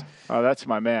is... Oh, that's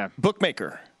my man.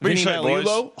 Bookmaker. Vinny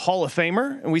Magliulo, Hall of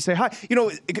Famer. And we say hi.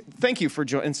 Thank you for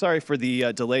joining. And sorry for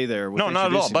the delay there. No,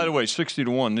 not at all. By the way,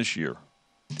 60-1 this year.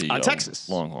 Texas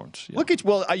Longhorns. Yeah. Look at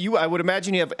I would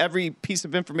imagine you have every piece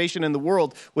of information in the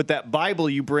world with that Bible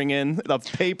you bring in of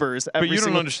papers. But you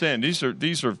don't understand. These are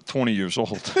 20 years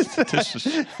old. I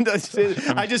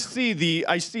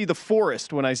see the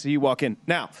forest when I see you walk in.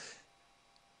 Now,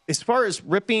 as far as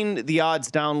ripping the odds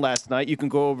down last night, you can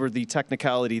go over the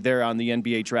technicality there on the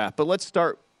NBA draft. But let's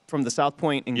start from the South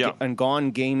Point and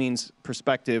Gone Gaming's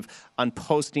perspective on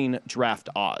posting draft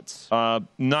odds?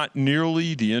 Not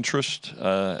nearly the interest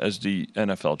as the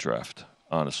NFL draft,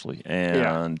 honestly,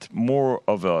 and more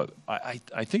of a.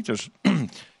 I think there's.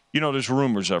 There's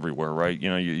rumors everywhere, right?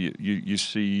 You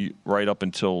see right up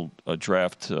until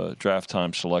draft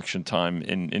time, selection time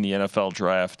in the NFL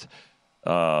draft,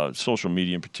 social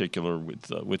media in particular,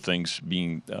 with things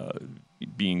being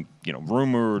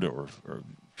rumored or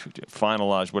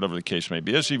finalized, whatever the case may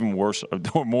be. It's even worse,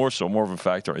 or more of a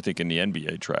factor, I think, in the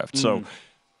NBA draft. So,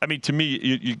 I mean, to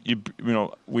me,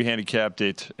 we handicapped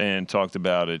it and talked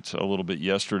about it a little bit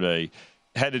yesterday.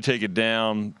 Had to take it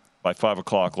down by 5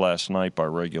 o'clock last night by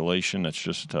regulation. That's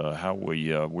just how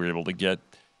we were able to get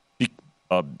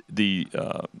the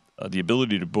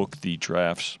ability to book the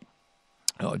drafts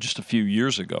just a few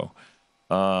years ago.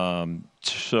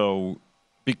 So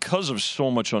because of so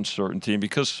much uncertainty and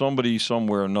because somebody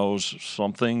somewhere knows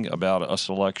something about a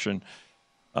selection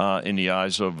in the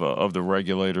eyes of the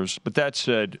regulators. But that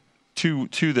said, two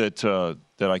that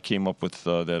I came up with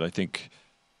that I think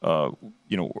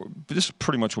this is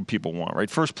pretty much what people want, right?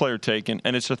 First player taken,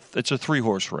 and it's a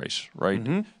 3-horse race, right?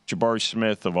 Mm-hmm. Jabari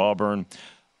Smith of Auburn,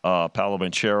 Paolo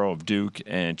Banchero of Duke,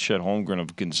 and Chet Holmgren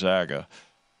of Gonzaga.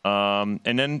 And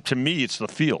then to me, it's the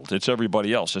field. It's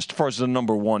everybody else as far as the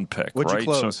number one pick, What'd right? You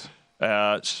close?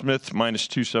 So, Smith minus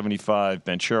 275,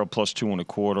 Banchero plus 2.25,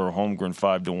 Holmgren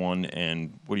 5-1,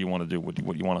 and what do you want to do? What do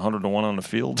you want 100-1 on the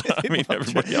field? I mean,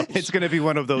 everybody else. It's going to be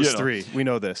one of those three. We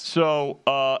know this. So,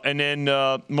 and then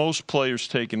most players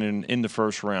taken in the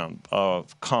first round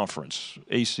of conference,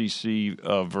 ACC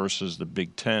versus the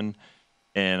Big Ten,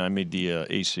 and I made the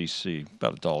ACC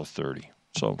about $1.30.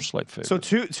 So slight favorite.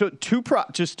 So two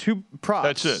props.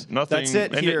 That's it. Nothing. That's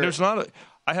it. And here. There's not.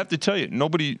 I have to tell you,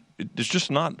 nobody. There's just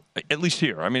not. At least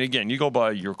here. I mean, again, you go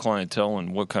by your clientele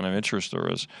and what kind of interest there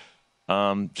is.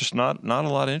 Just not a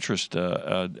lot of interest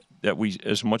that we,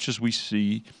 as much as we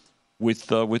see with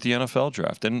the NFL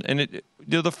draft. And it,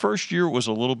 the first year was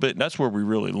a little bit. That's where we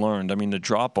really learned. I mean, the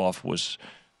drop off was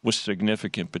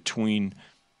significant between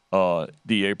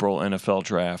the April NFL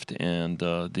draft and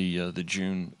the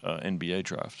June NBA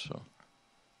draft. So.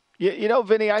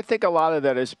 Vinny, I think a lot of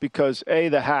that is because,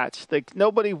 the hats.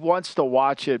 Nobody wants to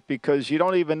watch it because you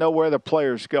don't even know where the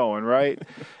player's going, right?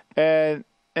 and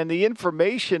the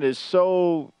information is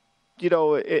so,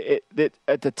 that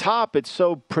at the top it's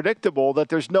so predictable that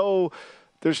there's no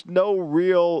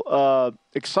real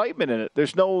excitement in it.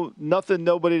 There's nothing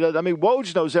nobody does. I mean,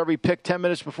 Woj knows every pick 10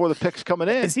 minutes before the pick's coming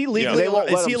in. Is he legally?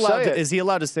 Is he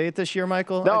allowed to say it this year,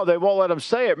 Michael? No, they won't let him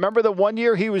say it. Remember the one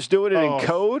year he was doing it in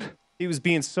code? He was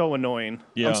being so annoying.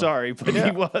 Yeah. I'm sorry, but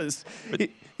he was.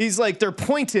 He's like, they're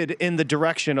pointed in the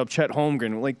direction of Chet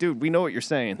Holmgren. Like, dude, we know what you're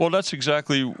saying. Well, that's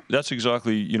exactly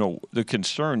the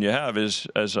concern you have is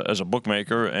as a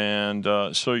bookmaker, and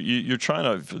so you're trying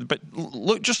to. But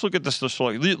look at this.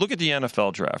 Look at the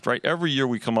NFL draft, right? Every year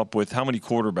we come up with how many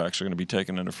quarterbacks are going to be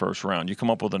taken in the first round. You come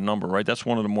up with a number, right? That's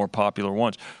one of the more popular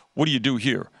ones. What do you do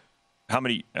here? How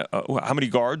many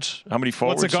guards? How many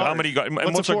forwards? What's a guard? How many guards?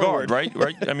 And what's a guard, right?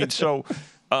 I mean, so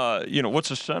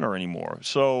what's a center anymore?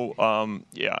 So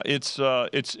it's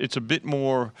a bit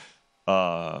more.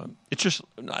 It's just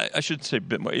I shouldn't say a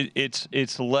bit more.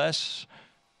 It's less.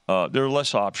 There are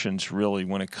less options really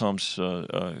when it comes to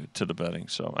the betting.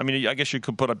 So I mean, I guess you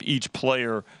could put up each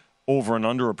player over and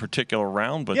under a particular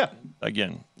round, but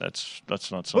again, that's not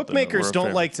something. Bookmakers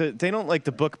don't like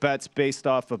to book bets based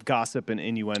off of gossip and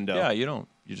innuendo. Yeah, you don't.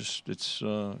 You just it's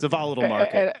a volatile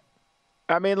market.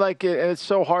 I mean, it's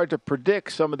so hard to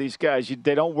predict some of these guys.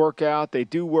 They don't work out. They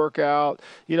do work out.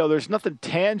 There's nothing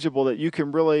tangible that you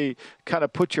can really kind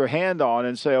of put your hand on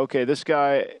and say, okay, this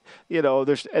guy,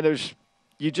 there's.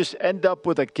 You just end up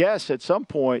with a guess at some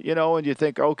point, and you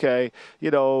think, okay,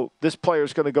 this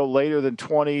player's going to go later than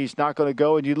 20. He's not going to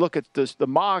go. And you look at the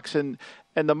mocks, and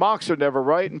the mocks are never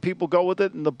right, and people go with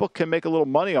it, and the book can make a little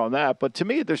money on that. But to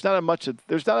me, there's not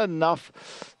enough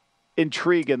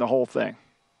intrigue in the whole thing.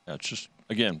 Yeah, it's just,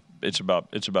 again, it's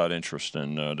about interest,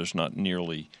 and there's not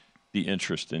nearly the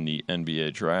interest in the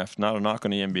NBA draft. Not a knock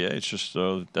on the NBA. It's just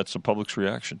that's the public's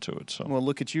reaction to it. So, well,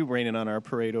 look at you raining on our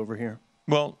parade over here.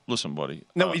 Well, listen, buddy.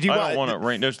 No, I don't want to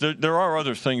rain. There are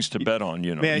other things to bet on.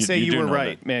 May I say you were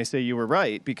right? May I say you were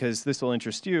right because this will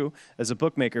interest you as a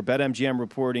bookmaker. BetMGM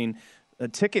reporting a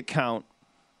ticket count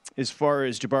as far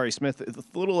as Jabari Smith,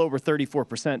 a little over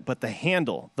 34%, but the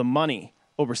handle, the money,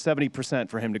 over 70%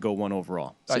 for him to go 1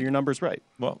 overall. So your number's right.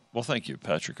 Well, thank you,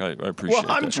 Patrick. I appreciate it.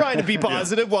 Well, I'm trying to be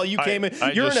positive while you came in.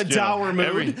 You're in a dour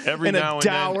mood. Every in now a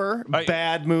dour,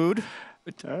 bad mood.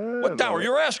 What, Dower?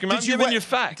 You're asking me. I'm giving you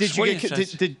facts.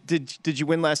 Did you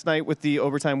win last night with the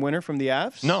overtime winner from the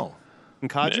Avs? No. And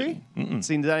Kadri?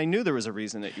 See, I knew there was a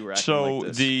reason that you were acting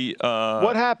like this.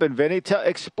 What happened, Vinny?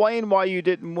 Explain why you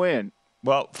didn't win.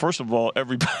 Well, first of all,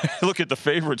 everybody look at the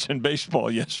favorites in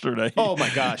baseball yesterday. Oh my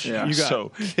gosh, you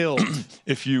got killed.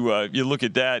 If you look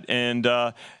at that, and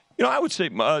I would say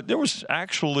there was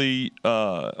actually,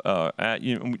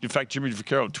 in fact, Jimmy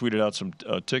Vaccaro tweeted out some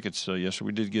tickets yesterday.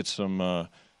 We did get some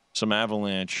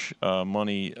Avalanche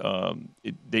money.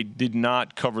 They did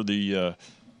not cover the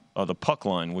puck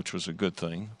line, which was a good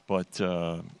thing, but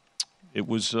it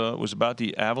was about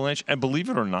the Avalanche. And believe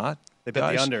it or not, they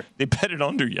bet the under. They bet it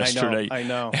under yesterday. I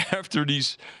know. After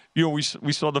these, we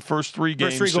saw the first three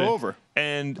games. First three go over.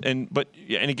 And again,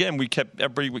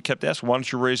 everybody kept asking, why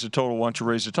don't you raise the total? Why don't you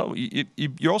raise the total?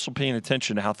 You're also paying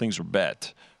attention to how things are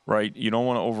bet, right? You don't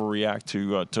want to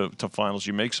overreact to finals.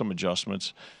 You make some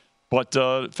adjustments. But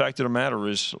the fact of the matter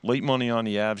is, late money on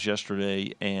the Avs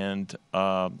yesterday and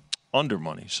under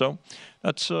money. So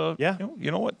that's you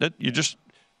know what? That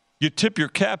you tip your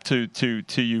cap to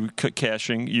you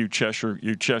cashing, you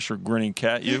Cheshire grinning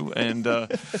cat, you, and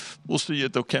we'll see you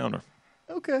at the counter.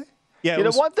 Okay. Yeah.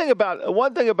 One thing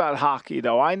about hockey,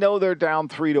 though, I know they're down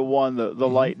 3-1, the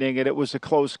Lightning, and it was a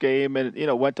close game,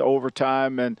 and went to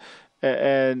overtime, and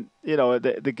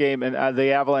the game and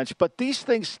the Avalanche. But these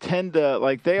things tend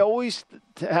to they always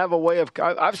have a way of.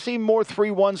 I've seen more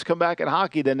 3-1s come back in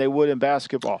hockey than they would in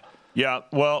basketball. Yeah,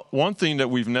 well, one thing that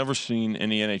we've never seen in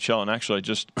the NHL, and actually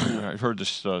I heard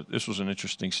this. This was an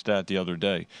interesting stat the other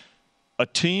day. A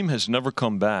team has never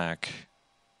come back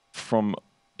from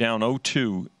down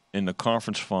 0-2 in the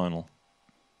conference final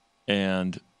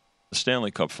and the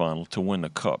Stanley Cup final to win the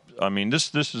cup. I mean,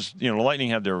 this is the Lightning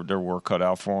had their work cut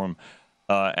out for them.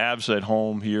 Avs at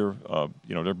home here,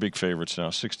 they're big favorites now,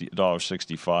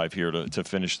 $60.65 here to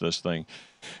finish this thing.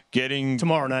 Getting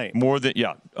tomorrow night more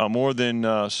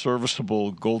than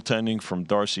serviceable goaltending from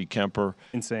Darcy Kemper.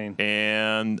 Insane.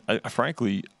 And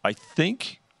frankly, I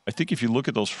think if you look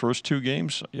at those first two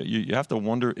games, you have to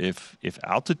wonder if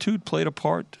altitude played a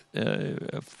part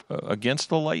against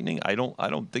the Lightning. I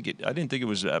didn't think it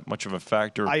was that much of a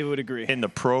factor. I would agree in the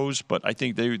pros, but I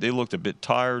think they looked a bit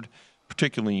tired,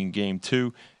 particularly in Game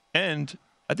 2, and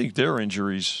I think their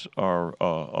injuries are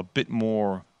a bit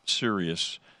more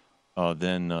serious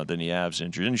than the Avs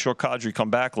injury. And you saw Kadri come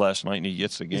back last night, and he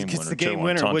gets the game winner. Gets the game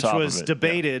winner, which was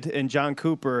debated, and John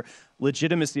Cooper,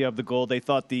 legitimacy of the goal. They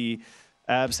thought the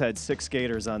Avs had 6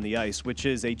 skaters on the ice, which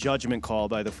is a judgment call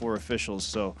by the 4 officials.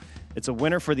 So it's a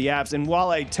winner for the Avs. And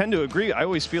while I tend to agree, I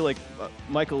always feel like,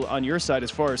 Michael, on your side,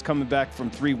 as far as coming back from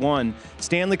 3-1,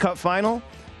 Stanley Cup final,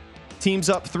 teams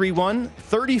up 3-1,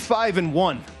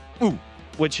 35-1. Ooh.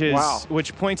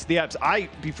 Which points to the Avs.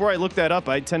 Before I looked that up,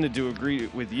 I tended to agree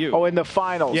with you. Oh, in the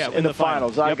finals. Yeah, in the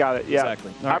finals. I got it. Yeah,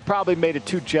 exactly. I probably made it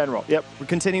too general. Yep. We're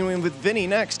continuing with Vinny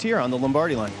next here on the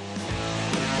Lombardi Line.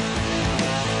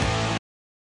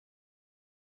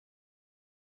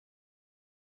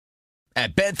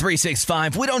 At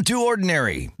Bet365, we don't do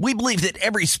ordinary. We believe that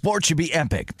every sport should be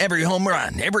epic. Every home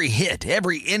run, every hit,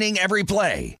 every inning, every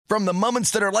play. From the moments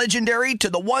that are legendary to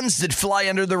the ones that fly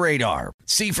under the radar.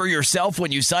 See for yourself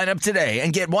when you sign up today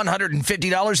and get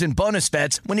 $150 in bonus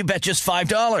bets when you bet just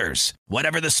 $5.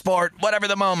 Whatever the sport, whatever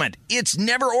the moment, it's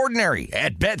never ordinary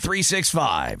at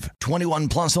Bet365. 21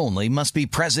 plus only. Must be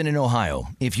present in Ohio.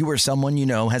 If you or someone you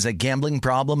know has a gambling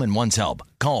problem and wants help,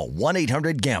 call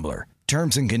 1-800-GAMBLER.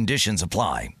 Terms and conditions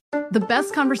apply. The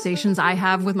best conversations I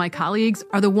have with my colleagues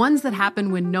are the ones that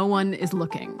happen when no one is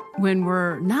looking, when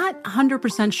we're not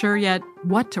 100% sure yet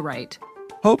what to write.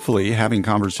 Hopefully, having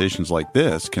conversations like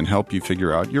this can help you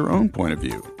figure out your own point of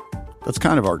view. That's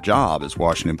kind of our job as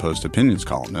Washington Post opinions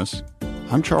columnists.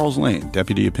 I'm Charles Lane,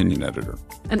 Deputy Opinion Editor.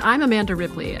 And I'm Amanda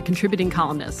Ripley, a contributing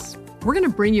columnist. We're going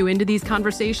to bring you into these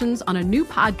conversations on a new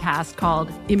podcast called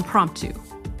Impromptu.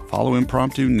 Follow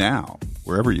Impromptu now,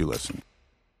 wherever you listen.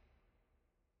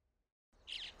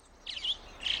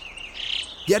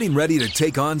 Getting ready to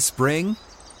take on spring?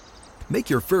 Make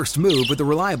your first move with the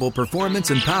reliable performance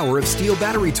and power of Steel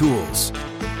battery tools.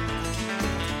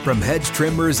 From hedge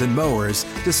trimmers and mowers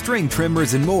to string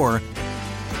trimmers and more,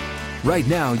 right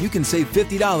now you can save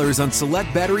 $50 on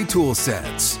select battery tool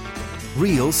sets.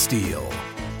 Real Steel.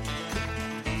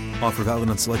 Offer valid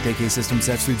on select AK system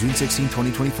sets through June 16,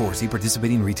 2024. See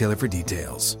participating retailer for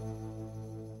details.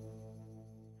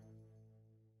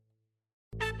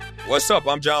 What's up?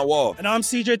 I'm John Wall. And I'm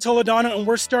CJ Toledano, and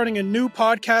we're starting a new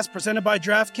podcast presented by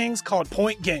DraftKings called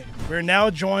Point Game. We're now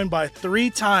joined by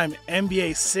 3-time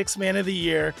NBA Sixth Man of the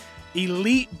Year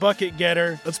elite bucket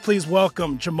getter. Let's please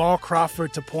welcome Jamal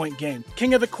Crawford to Point Game.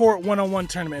 King of the Court one-on-one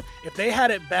tournament. If they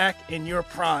had it back in your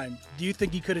prime, do you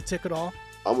think you could have took it all?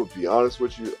 I'm going to be honest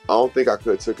with you. I don't think I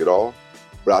could have took it all,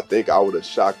 but I think I would have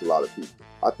shocked a lot of people.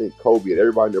 I think Kobe and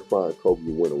everybody in their prime, Kobe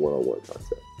would win a one-on-one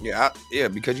contest. Yeah,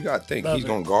 because you got to think. He's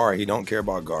going to guard. He don't care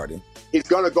about guarding. He's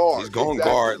going to guard. He's going to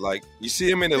guard. Like, you see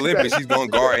him in the Olympics, he's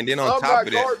going to guard. And then on top of that.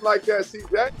 I'm not guarding like that,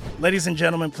 CJ. Ladies and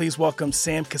gentlemen, please welcome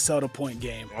Sam Cassell to Point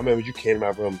Game. I remember you came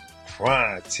out from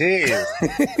prime 10.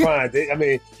 I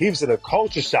mean, he was in a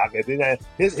culture shock. And then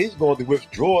he's going through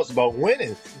withdrawals about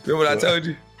winning. Remember what I told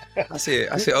you? I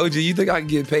said, OG, you think I can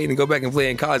get paid and go back and play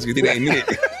in college because it ain't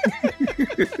it?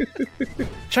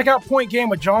 Check out Point Game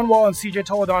with John Wall and CJ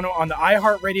Toledano on the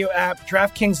iHeartRadio app,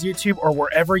 DraftKings YouTube, or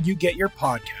wherever you get your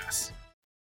podcasts.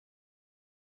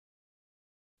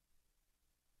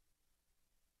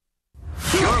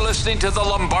 You're listening to The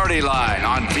Lombardi Line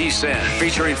on VSiN,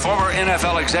 featuring former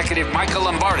NFL executive Michael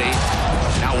Lombardi.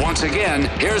 Now, once again,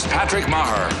 here's Patrick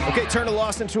Maher. Okay, turn a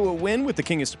loss into a win with the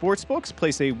King of Sportsbooks.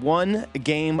 Place a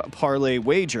one-game parlay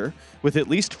wager with at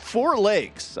least 4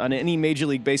 legs on any Major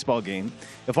League Baseball game.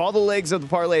 If all the legs of the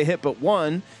parlay hit but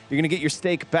one, you're going to get your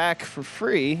stake back for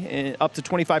free and up to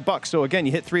 $25. So again,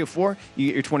 you hit 3 of 4, you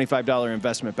get your $25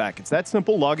 investment back. It's that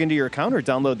simple. Log into your account or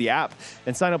download the app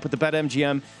and sign up with the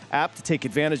BetMGM app to take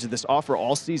advantage of this offer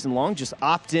all season long. Just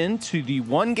opt in to the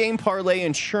one-game parlay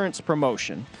insurance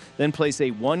promotion. Then place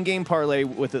a one-game parlay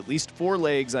with at least 4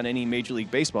 legs on any Major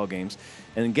League Baseball games.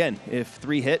 And again, if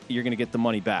 3 hit, you're going to get the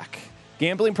money back.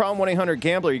 Gambling problem,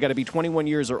 1-800-GAMBLER. You got to be 21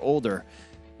 years or older.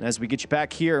 And as we get you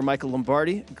back here, Michael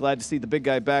Lombardi, glad to see the big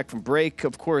guy back from break.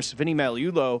 Of course, Vinny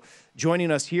Magliulo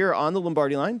joining us here on the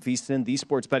Lombardi Line, VSiN, the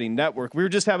Sports Betting Network. We were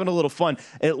just having a little fun.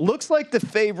 It looks like the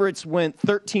favorites went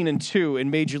 13-2 in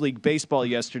Major League Baseball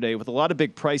yesterday with a lot of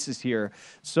big prices here.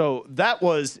 So that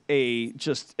was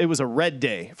it was a red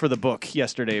day for the book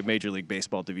yesterday at Major League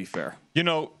Baseball, to be fair. You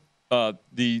know,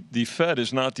 the Fed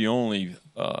is not the only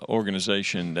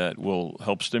organization that will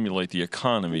help stimulate the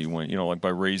economy when, like by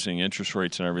raising interest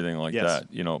rates and everything like that.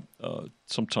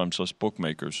 Sometimes us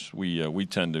bookmakers, we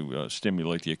tend to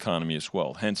stimulate the economy as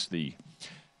well. Hence the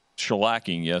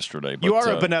shellacking yesterday. But, you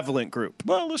are a benevolent group.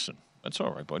 Well, listen, that's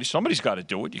all right, buddy. Somebody's got to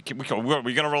do it. We're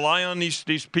going to rely on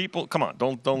these people? Come on,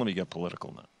 don't let me get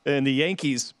political now. And the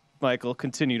Yankees, Michael,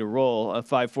 continue to roll a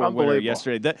 5-4 winner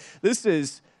yesterday. This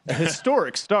is a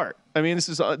historic start. I mean, this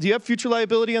is. Do you have future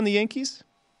liability on the Yankees?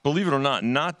 Believe it or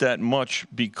not that much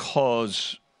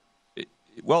because, it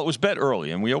was bet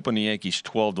early, and we opened the Yankees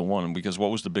 12-1 because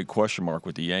what was the big question mark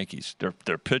with the Yankees?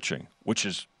 Their pitching, which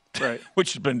has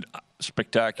been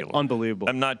spectacular, unbelievable.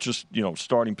 And not just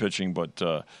starting pitching, but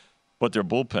their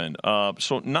bullpen.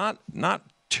 So not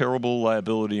terrible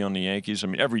liability on the Yankees. I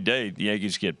mean, every day the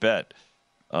Yankees get bet,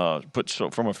 but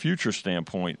so from a future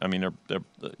standpoint, I mean they're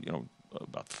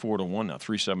about 4-1 now,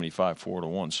 375,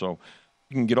 4-1. So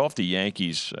you can get off the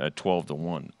Yankees at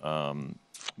 12-1.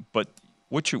 But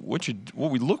what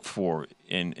we look for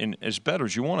in as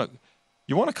bettors, you want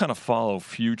to kind of follow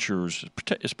futures,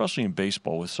 especially in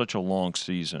baseball with such a long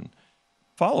season.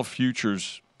 Follow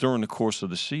futures during the course of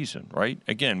the season, right?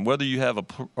 Again, whether you have a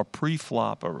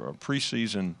pre-flop or a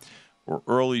preseason or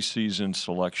early season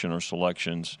selection or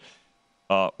selections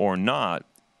or not.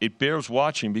 It bears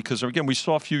watching because, again, we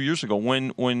saw a few years ago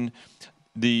when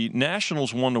the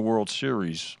Nationals won the World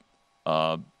Series,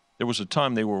 there was a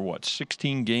time they were,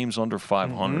 16 games under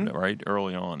 500, right,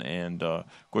 early on. And, of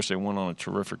course, they went on a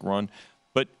terrific run.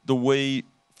 But the way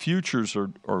futures are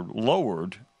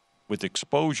lowered with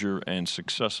exposure and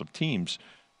success of teams,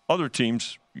 other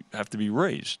teams have to be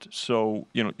raised. So,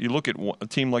 you look at a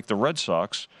team like the Red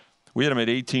Sox, we had them at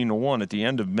 18-1 at the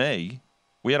end of May.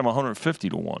 We had them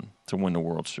 150-1 to win the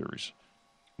World Series.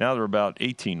 Now they're about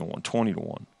 18-1,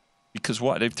 20-1. Because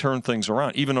what? They've turned things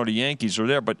around, even though the Yankees are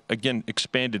there. But, again,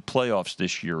 expanded playoffs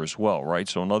this year as well, right?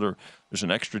 So there's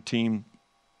an extra team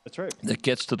That's right. that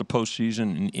gets to the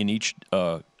postseason in each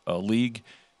league.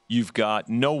 You've got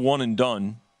no one and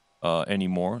done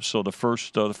anymore. So the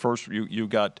first you've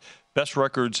got best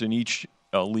records in each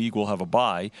league will have a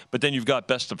bye, but then you've got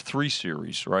best of 3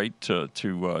 series, right, to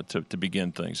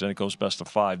begin things. Then it goes best of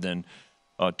 5, then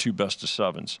 2 best of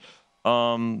 7s.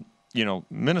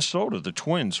 Minnesota, the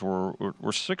Twins were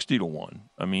 60-1.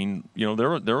 I mean,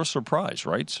 they're a surprise,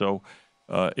 right? So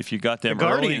if you got them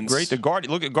early, great. The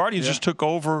Guardians just took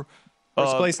over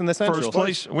first place in the Central. First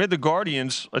place. We had the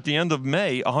Guardians at the end of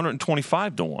May,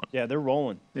 125-1. Yeah, they're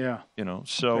rolling. Yeah,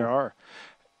 so there are.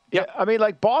 Yeah, I mean,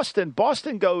 like Boston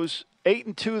goes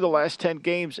 8-2 the last 10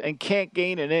 games and can't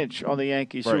gain an inch on the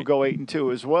Yankees, who Right. go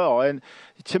 8-2 as well. And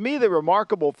to me, the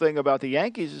remarkable thing about the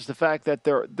Yankees is the fact that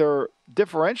their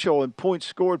differential in points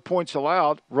scored, points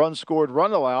allowed, runs scored,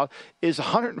 run allowed is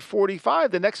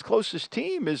 145. The next closest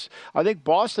team is, I think,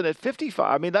 Boston at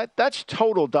 55. I mean, that's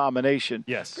total domination.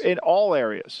 Yes. In all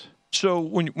areas. So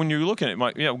when you're looking at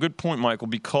Mike, yeah, good point, Michael.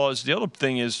 Because the other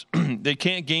thing is they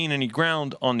can't gain any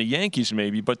ground on the Yankees,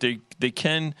 maybe, but they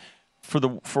can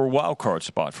for a wild card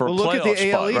spot, for a Look at playoff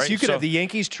the AL spot, East. right? You could So- have the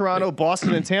Yankees, Toronto,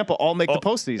 Boston, and Tampa all make the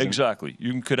postseason. Exactly.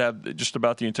 You could have just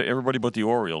about the entire everybody but the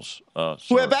Orioles,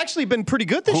 Who have actually been pretty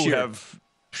good this who year. have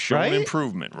shown Right?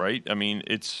 improvement, right? I mean,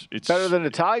 it's Better than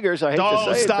the Tigers, I hate Oh,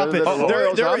 to say. stop Better it! than the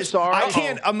Royals, There I'm is. sorry. I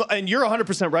can't. And you're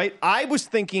 100% right. I was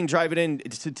thinking driving in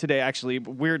today, actually,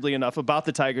 weirdly enough, about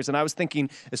the Tigers, and I was thinking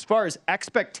as far as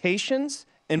expectations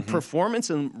and performance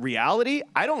and reality,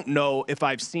 I don't know if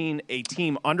I've seen a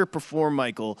team underperform,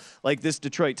 Michael, like this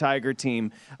Detroit Tiger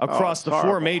team across it's the four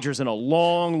horrible. majors in a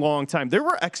long, long time. There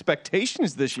were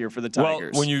expectations this year for the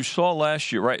Tigers. Well, when you saw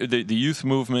last year, right, the youth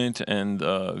movement and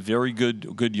very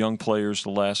good young players the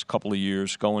last couple of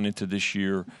years going into this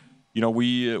year, you know,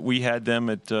 we had them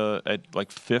at like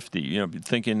 50, you know,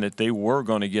 thinking that they were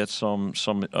going to get some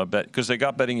bet because they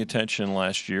got betting attention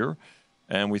last year.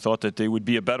 And we thought that they would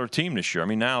be a better team this year. I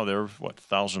mean, now they're,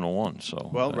 1,001. So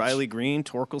Well, Riley Green,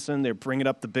 Torkelson, they're bringing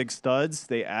up the big studs.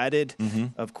 They added,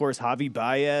 of course, Javi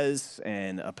Baez.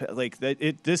 And,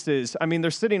 this is, I mean,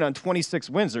 they're sitting on 26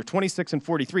 wins. They're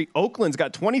 26-43. Oakland's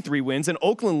got 23 wins, and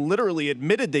Oakland literally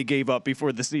admitted they gave up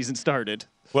before the season started.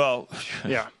 Well,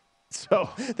 yeah. So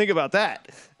think about that.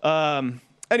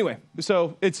 Anyway,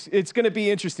 so it's going to be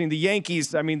interesting. The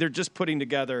Yankees, I mean, they're just putting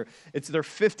together. They're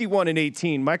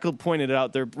 51-18. Michael pointed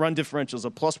out their run differentials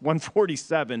of plus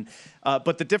 147.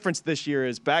 But the difference this year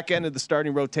is back end of the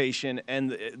starting rotation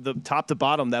and the top to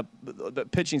bottom. That the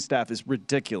pitching staff is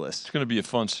ridiculous. It's going to be a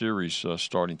fun series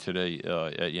starting today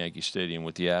at Yankee Stadium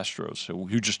with the Astros,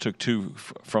 who just took two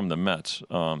from the Mets.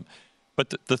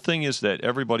 But the thing is that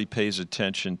everybody pays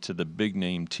attention to the big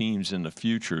name teams in the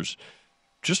futures.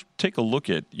 Just take a look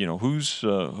at, you know, who's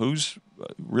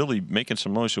really making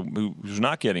some noise, who's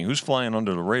not getting, who's flying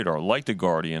under the radar, like the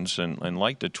Guardians and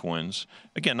like the Twins.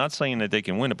 Again, not saying that they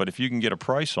can win it, but if you can get a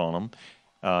price on them,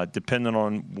 depending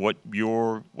on what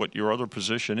your other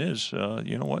position is,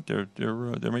 you know what, there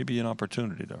may be an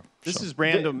opportunity there. This is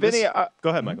random. Vinny,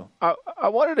 go ahead, Michael. I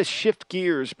wanted to shift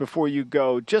gears before you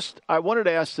go. I wanted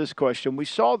to ask this question. We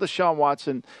saw Deshaun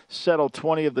Watson settle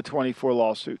 20 of the 24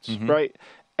 lawsuits, right?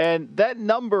 And that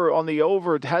number on the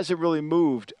over hasn't really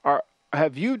moved.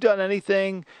 Have you done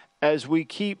anything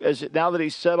now that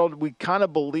he's settled, we kind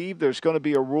of believe there's going to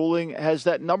be a ruling. Has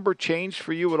that number changed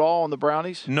for you at all on the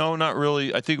Brownies? No, not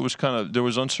really. I think it was there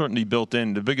was uncertainty built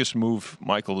in. The biggest move,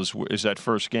 Michael, is that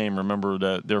first game. Remember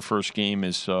that their first game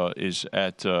is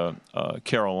at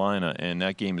Carolina, and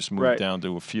that game is moved down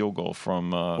to a field goal from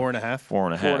 4.5.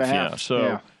 4.5. Yeah.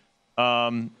 So,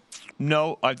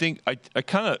 no, I think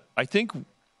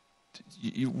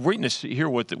you're waiting to hear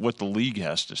what the league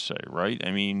has to say, right?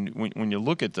 I mean, when you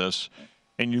look at this,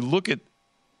 and you look at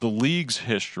the league's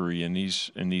history in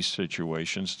these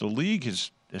situations, the league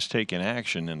has taken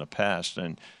action in the past,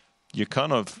 and you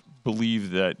kind of believe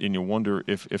that, and you wonder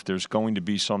if there's going to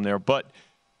be some there. But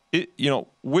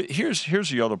here's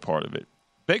the other part of it.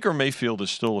 Baker Mayfield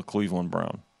is still a Cleveland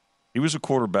Brown. He was a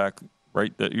quarterback,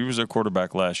 right? He was a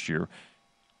quarterback last year.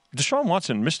 Deshaun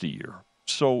Watson missed a year.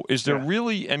 So is there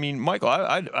really? I mean, Michael,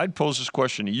 I'd pose this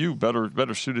question to you,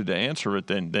 better suited to answer it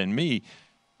than me.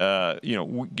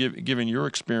 Given your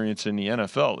experience in the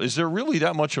NFL, is there really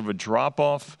that much of a drop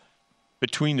off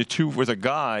between the two with a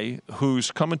guy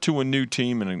who's coming to a new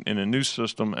team in a new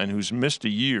system and who's missed a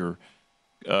year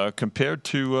compared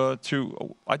to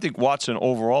I think Watson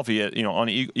overall, if he had, on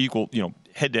equal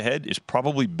head to head, is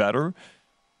probably better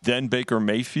than Baker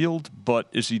Mayfield, but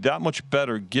is he that much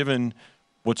better given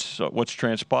what's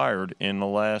transpired in the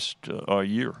last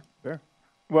year? Fair.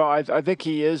 Well, I think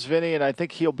he is, Vinny, and I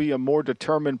think he'll be a more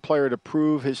determined player to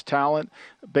prove his talent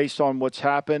based on what's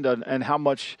happened and how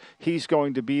much he's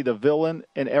going to be the villain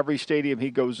in every stadium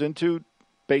he goes into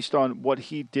based on what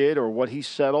he did or what he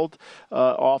settled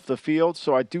off the field.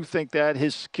 So I do think that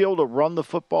his skill to run the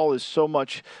football is so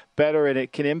much better, and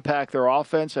it can impact their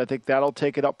offense. I think that'll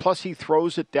take it up. Plus, he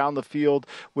throws it down the field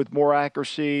with more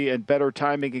accuracy and better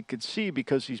timing and can see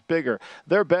because he's bigger.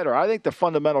 They're better. I think the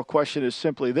fundamental question is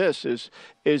simply this, is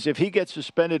if he gets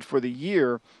suspended for the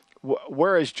year,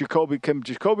 where is Jacoby? Can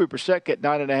Jacoby Brissett get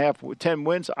 9.5, 10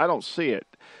 wins? I don't see it.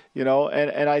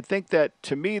 And I think that,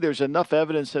 to me, there's enough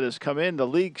evidence that has come in. The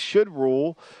league should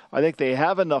rule. I think they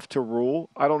have enough to rule.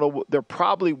 I don't know. They're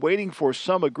probably waiting for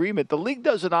some agreement. The league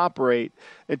doesn't operate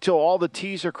until all the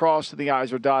T's are crossed and the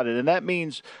I's are dotted. And that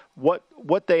means what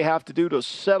they have to do to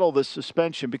settle this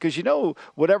suspension, because,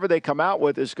 whatever they come out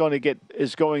with is going to get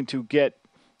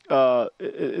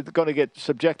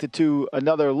subjected to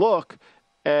another look,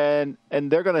 and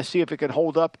they're going to see if it can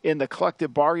hold up in the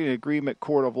collective bargaining agreement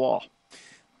court of law.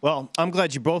 Well, I'm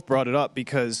glad you both brought it up,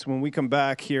 because when we come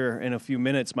back here in a few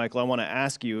minutes, Michael, I want to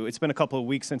ask you, it's been a couple of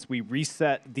weeks since we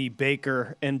reset the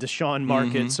Baker and Deshaun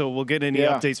market, so we'll get any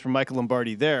updates from Michael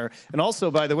Lombardi there. And also,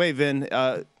 by the way, Vin,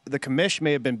 the commish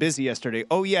may have been busy yesterday.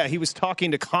 Oh, yeah, he was talking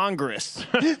to Congress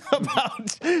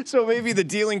about – so maybe the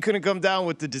dealing couldn't come down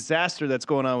with the disaster that's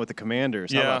going on with the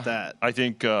Commanders. How about that? I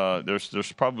think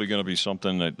there's probably going to be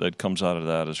something that comes out of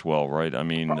that as well, right? I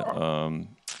mean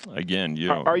again,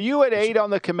 Are you at 8 on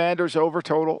the Commanders over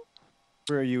total?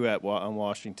 Where are you at on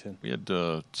Washington? We had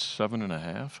 7.5.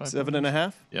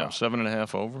 7.5? Yeah,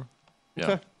 7.5 over.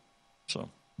 Yeah. Okay. So.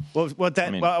 Well,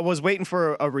 I was waiting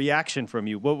for a reaction from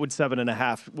you. What would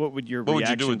 7.5? What would your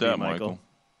reaction do with be, that, Michael?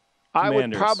 I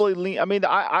would probably lean. I mean,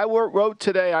 I wrote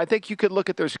today. I think you could look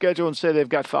at their schedule and say they've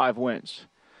got 5 wins.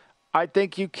 I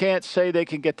think you can't say they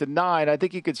can get to 9. I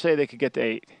think you could say they could get to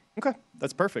 8. Okay,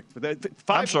 that's perfect. 5.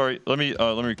 I'm sorry. Let me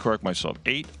correct myself.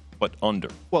 8, but under.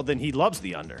 Well, then he loves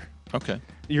the under. Okay.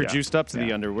 You're juiced up to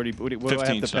the under. What do I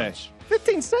have to pay? 15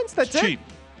 15 cents. That's cheap.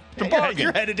 It's a bargain.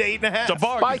 You're headed to 8.5. It's a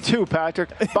bargain. Buy 2, Patrick.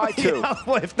 Buy 2.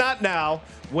 Well, if not now,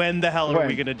 when the hell are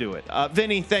we going to do it?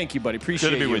 Vinny, thank you, buddy.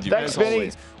 Appreciate Good to be with you. Thanks, Vinny.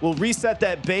 Always. We'll reset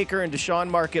that Baker and Deshaun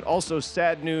market. Also,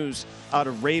 sad news out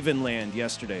of Ravenland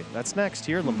yesterday. That's next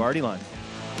here, Lombardi Line.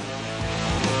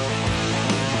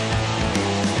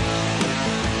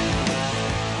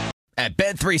 At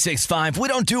Bet365, we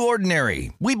don't do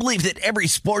ordinary. We believe that every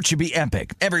sport should be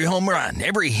epic. Every home run,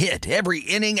 every hit, every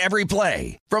inning, every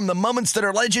play. From the moments that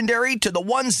are legendary to the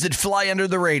ones that fly under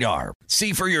the radar.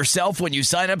 See for yourself when you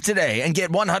sign up today and get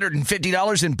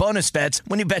 $150 in bonus bets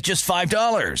when you bet just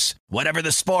 $5. Whatever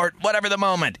the sport, whatever the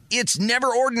moment, it's never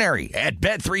ordinary at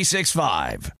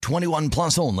Bet365. 21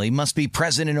 plus only. Must be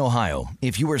present in Ohio.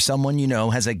 If you or someone you know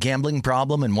has a gambling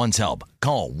problem and wants help,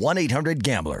 call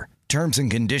 1-800-GAMBLER. Terms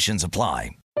and conditions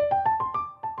apply.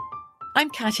 I'm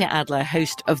Katya Adler,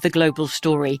 host of The Global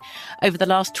Story. Over the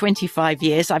last 25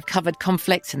 years, I've covered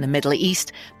conflicts in the Middle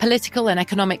East, political and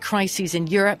economic crises in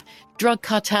Europe, drug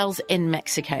cartels in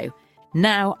Mexico.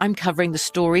 Now I'm covering the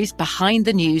stories behind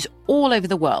the news all over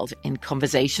the world in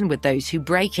conversation with those who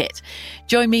break it.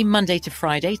 Join me Monday to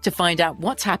Friday to find out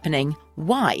what's happening,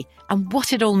 why, and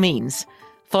what it all means.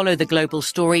 Follow The Global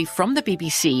Story from the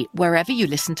BBC wherever you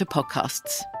listen to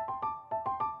podcasts.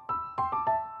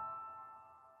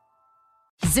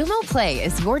 Xumo Play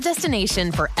is your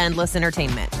destination for endless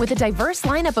entertainment. With a diverse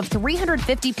lineup of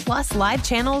 350-plus live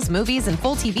channels, movies, and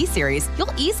full TV series,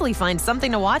 you'll easily find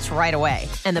something to watch right away.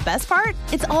 And the best part?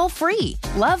 It's all free.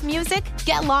 Love music?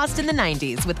 Get lost in the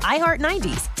 90s with iHeart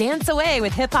 90s, dance away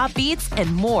with hip-hop beats,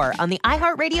 and more on the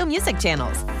iHeartRadio music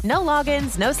channels. No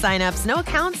logins, no signups, no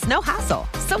accounts, no hassle.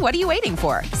 So what are you waiting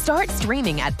for? Start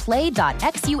streaming at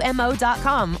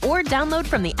play.xumo.com or download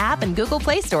from the app and Google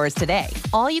Play stores today.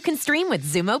 All you can stream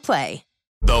with Xumo Play.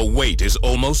 The wait is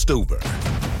almost over.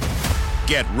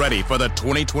 Get ready for the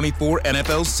 2024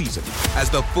 NFL season as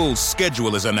the full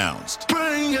schedule is announced.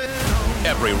 Bring it on.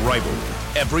 Every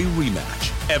rivalry, every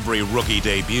rematch, every rookie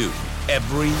debut,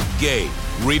 every game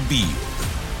revealed.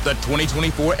 The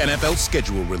 2024 NFL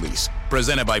schedule release,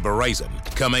 presented by Verizon,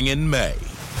 coming in May.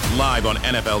 Live on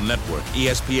NFL Network,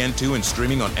 ESPN2, and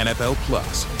streaming on NFL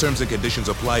Plus. Terms and conditions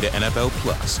apply to NFL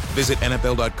Plus. Visit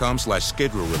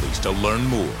NFL.com/schedule release to learn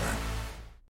more.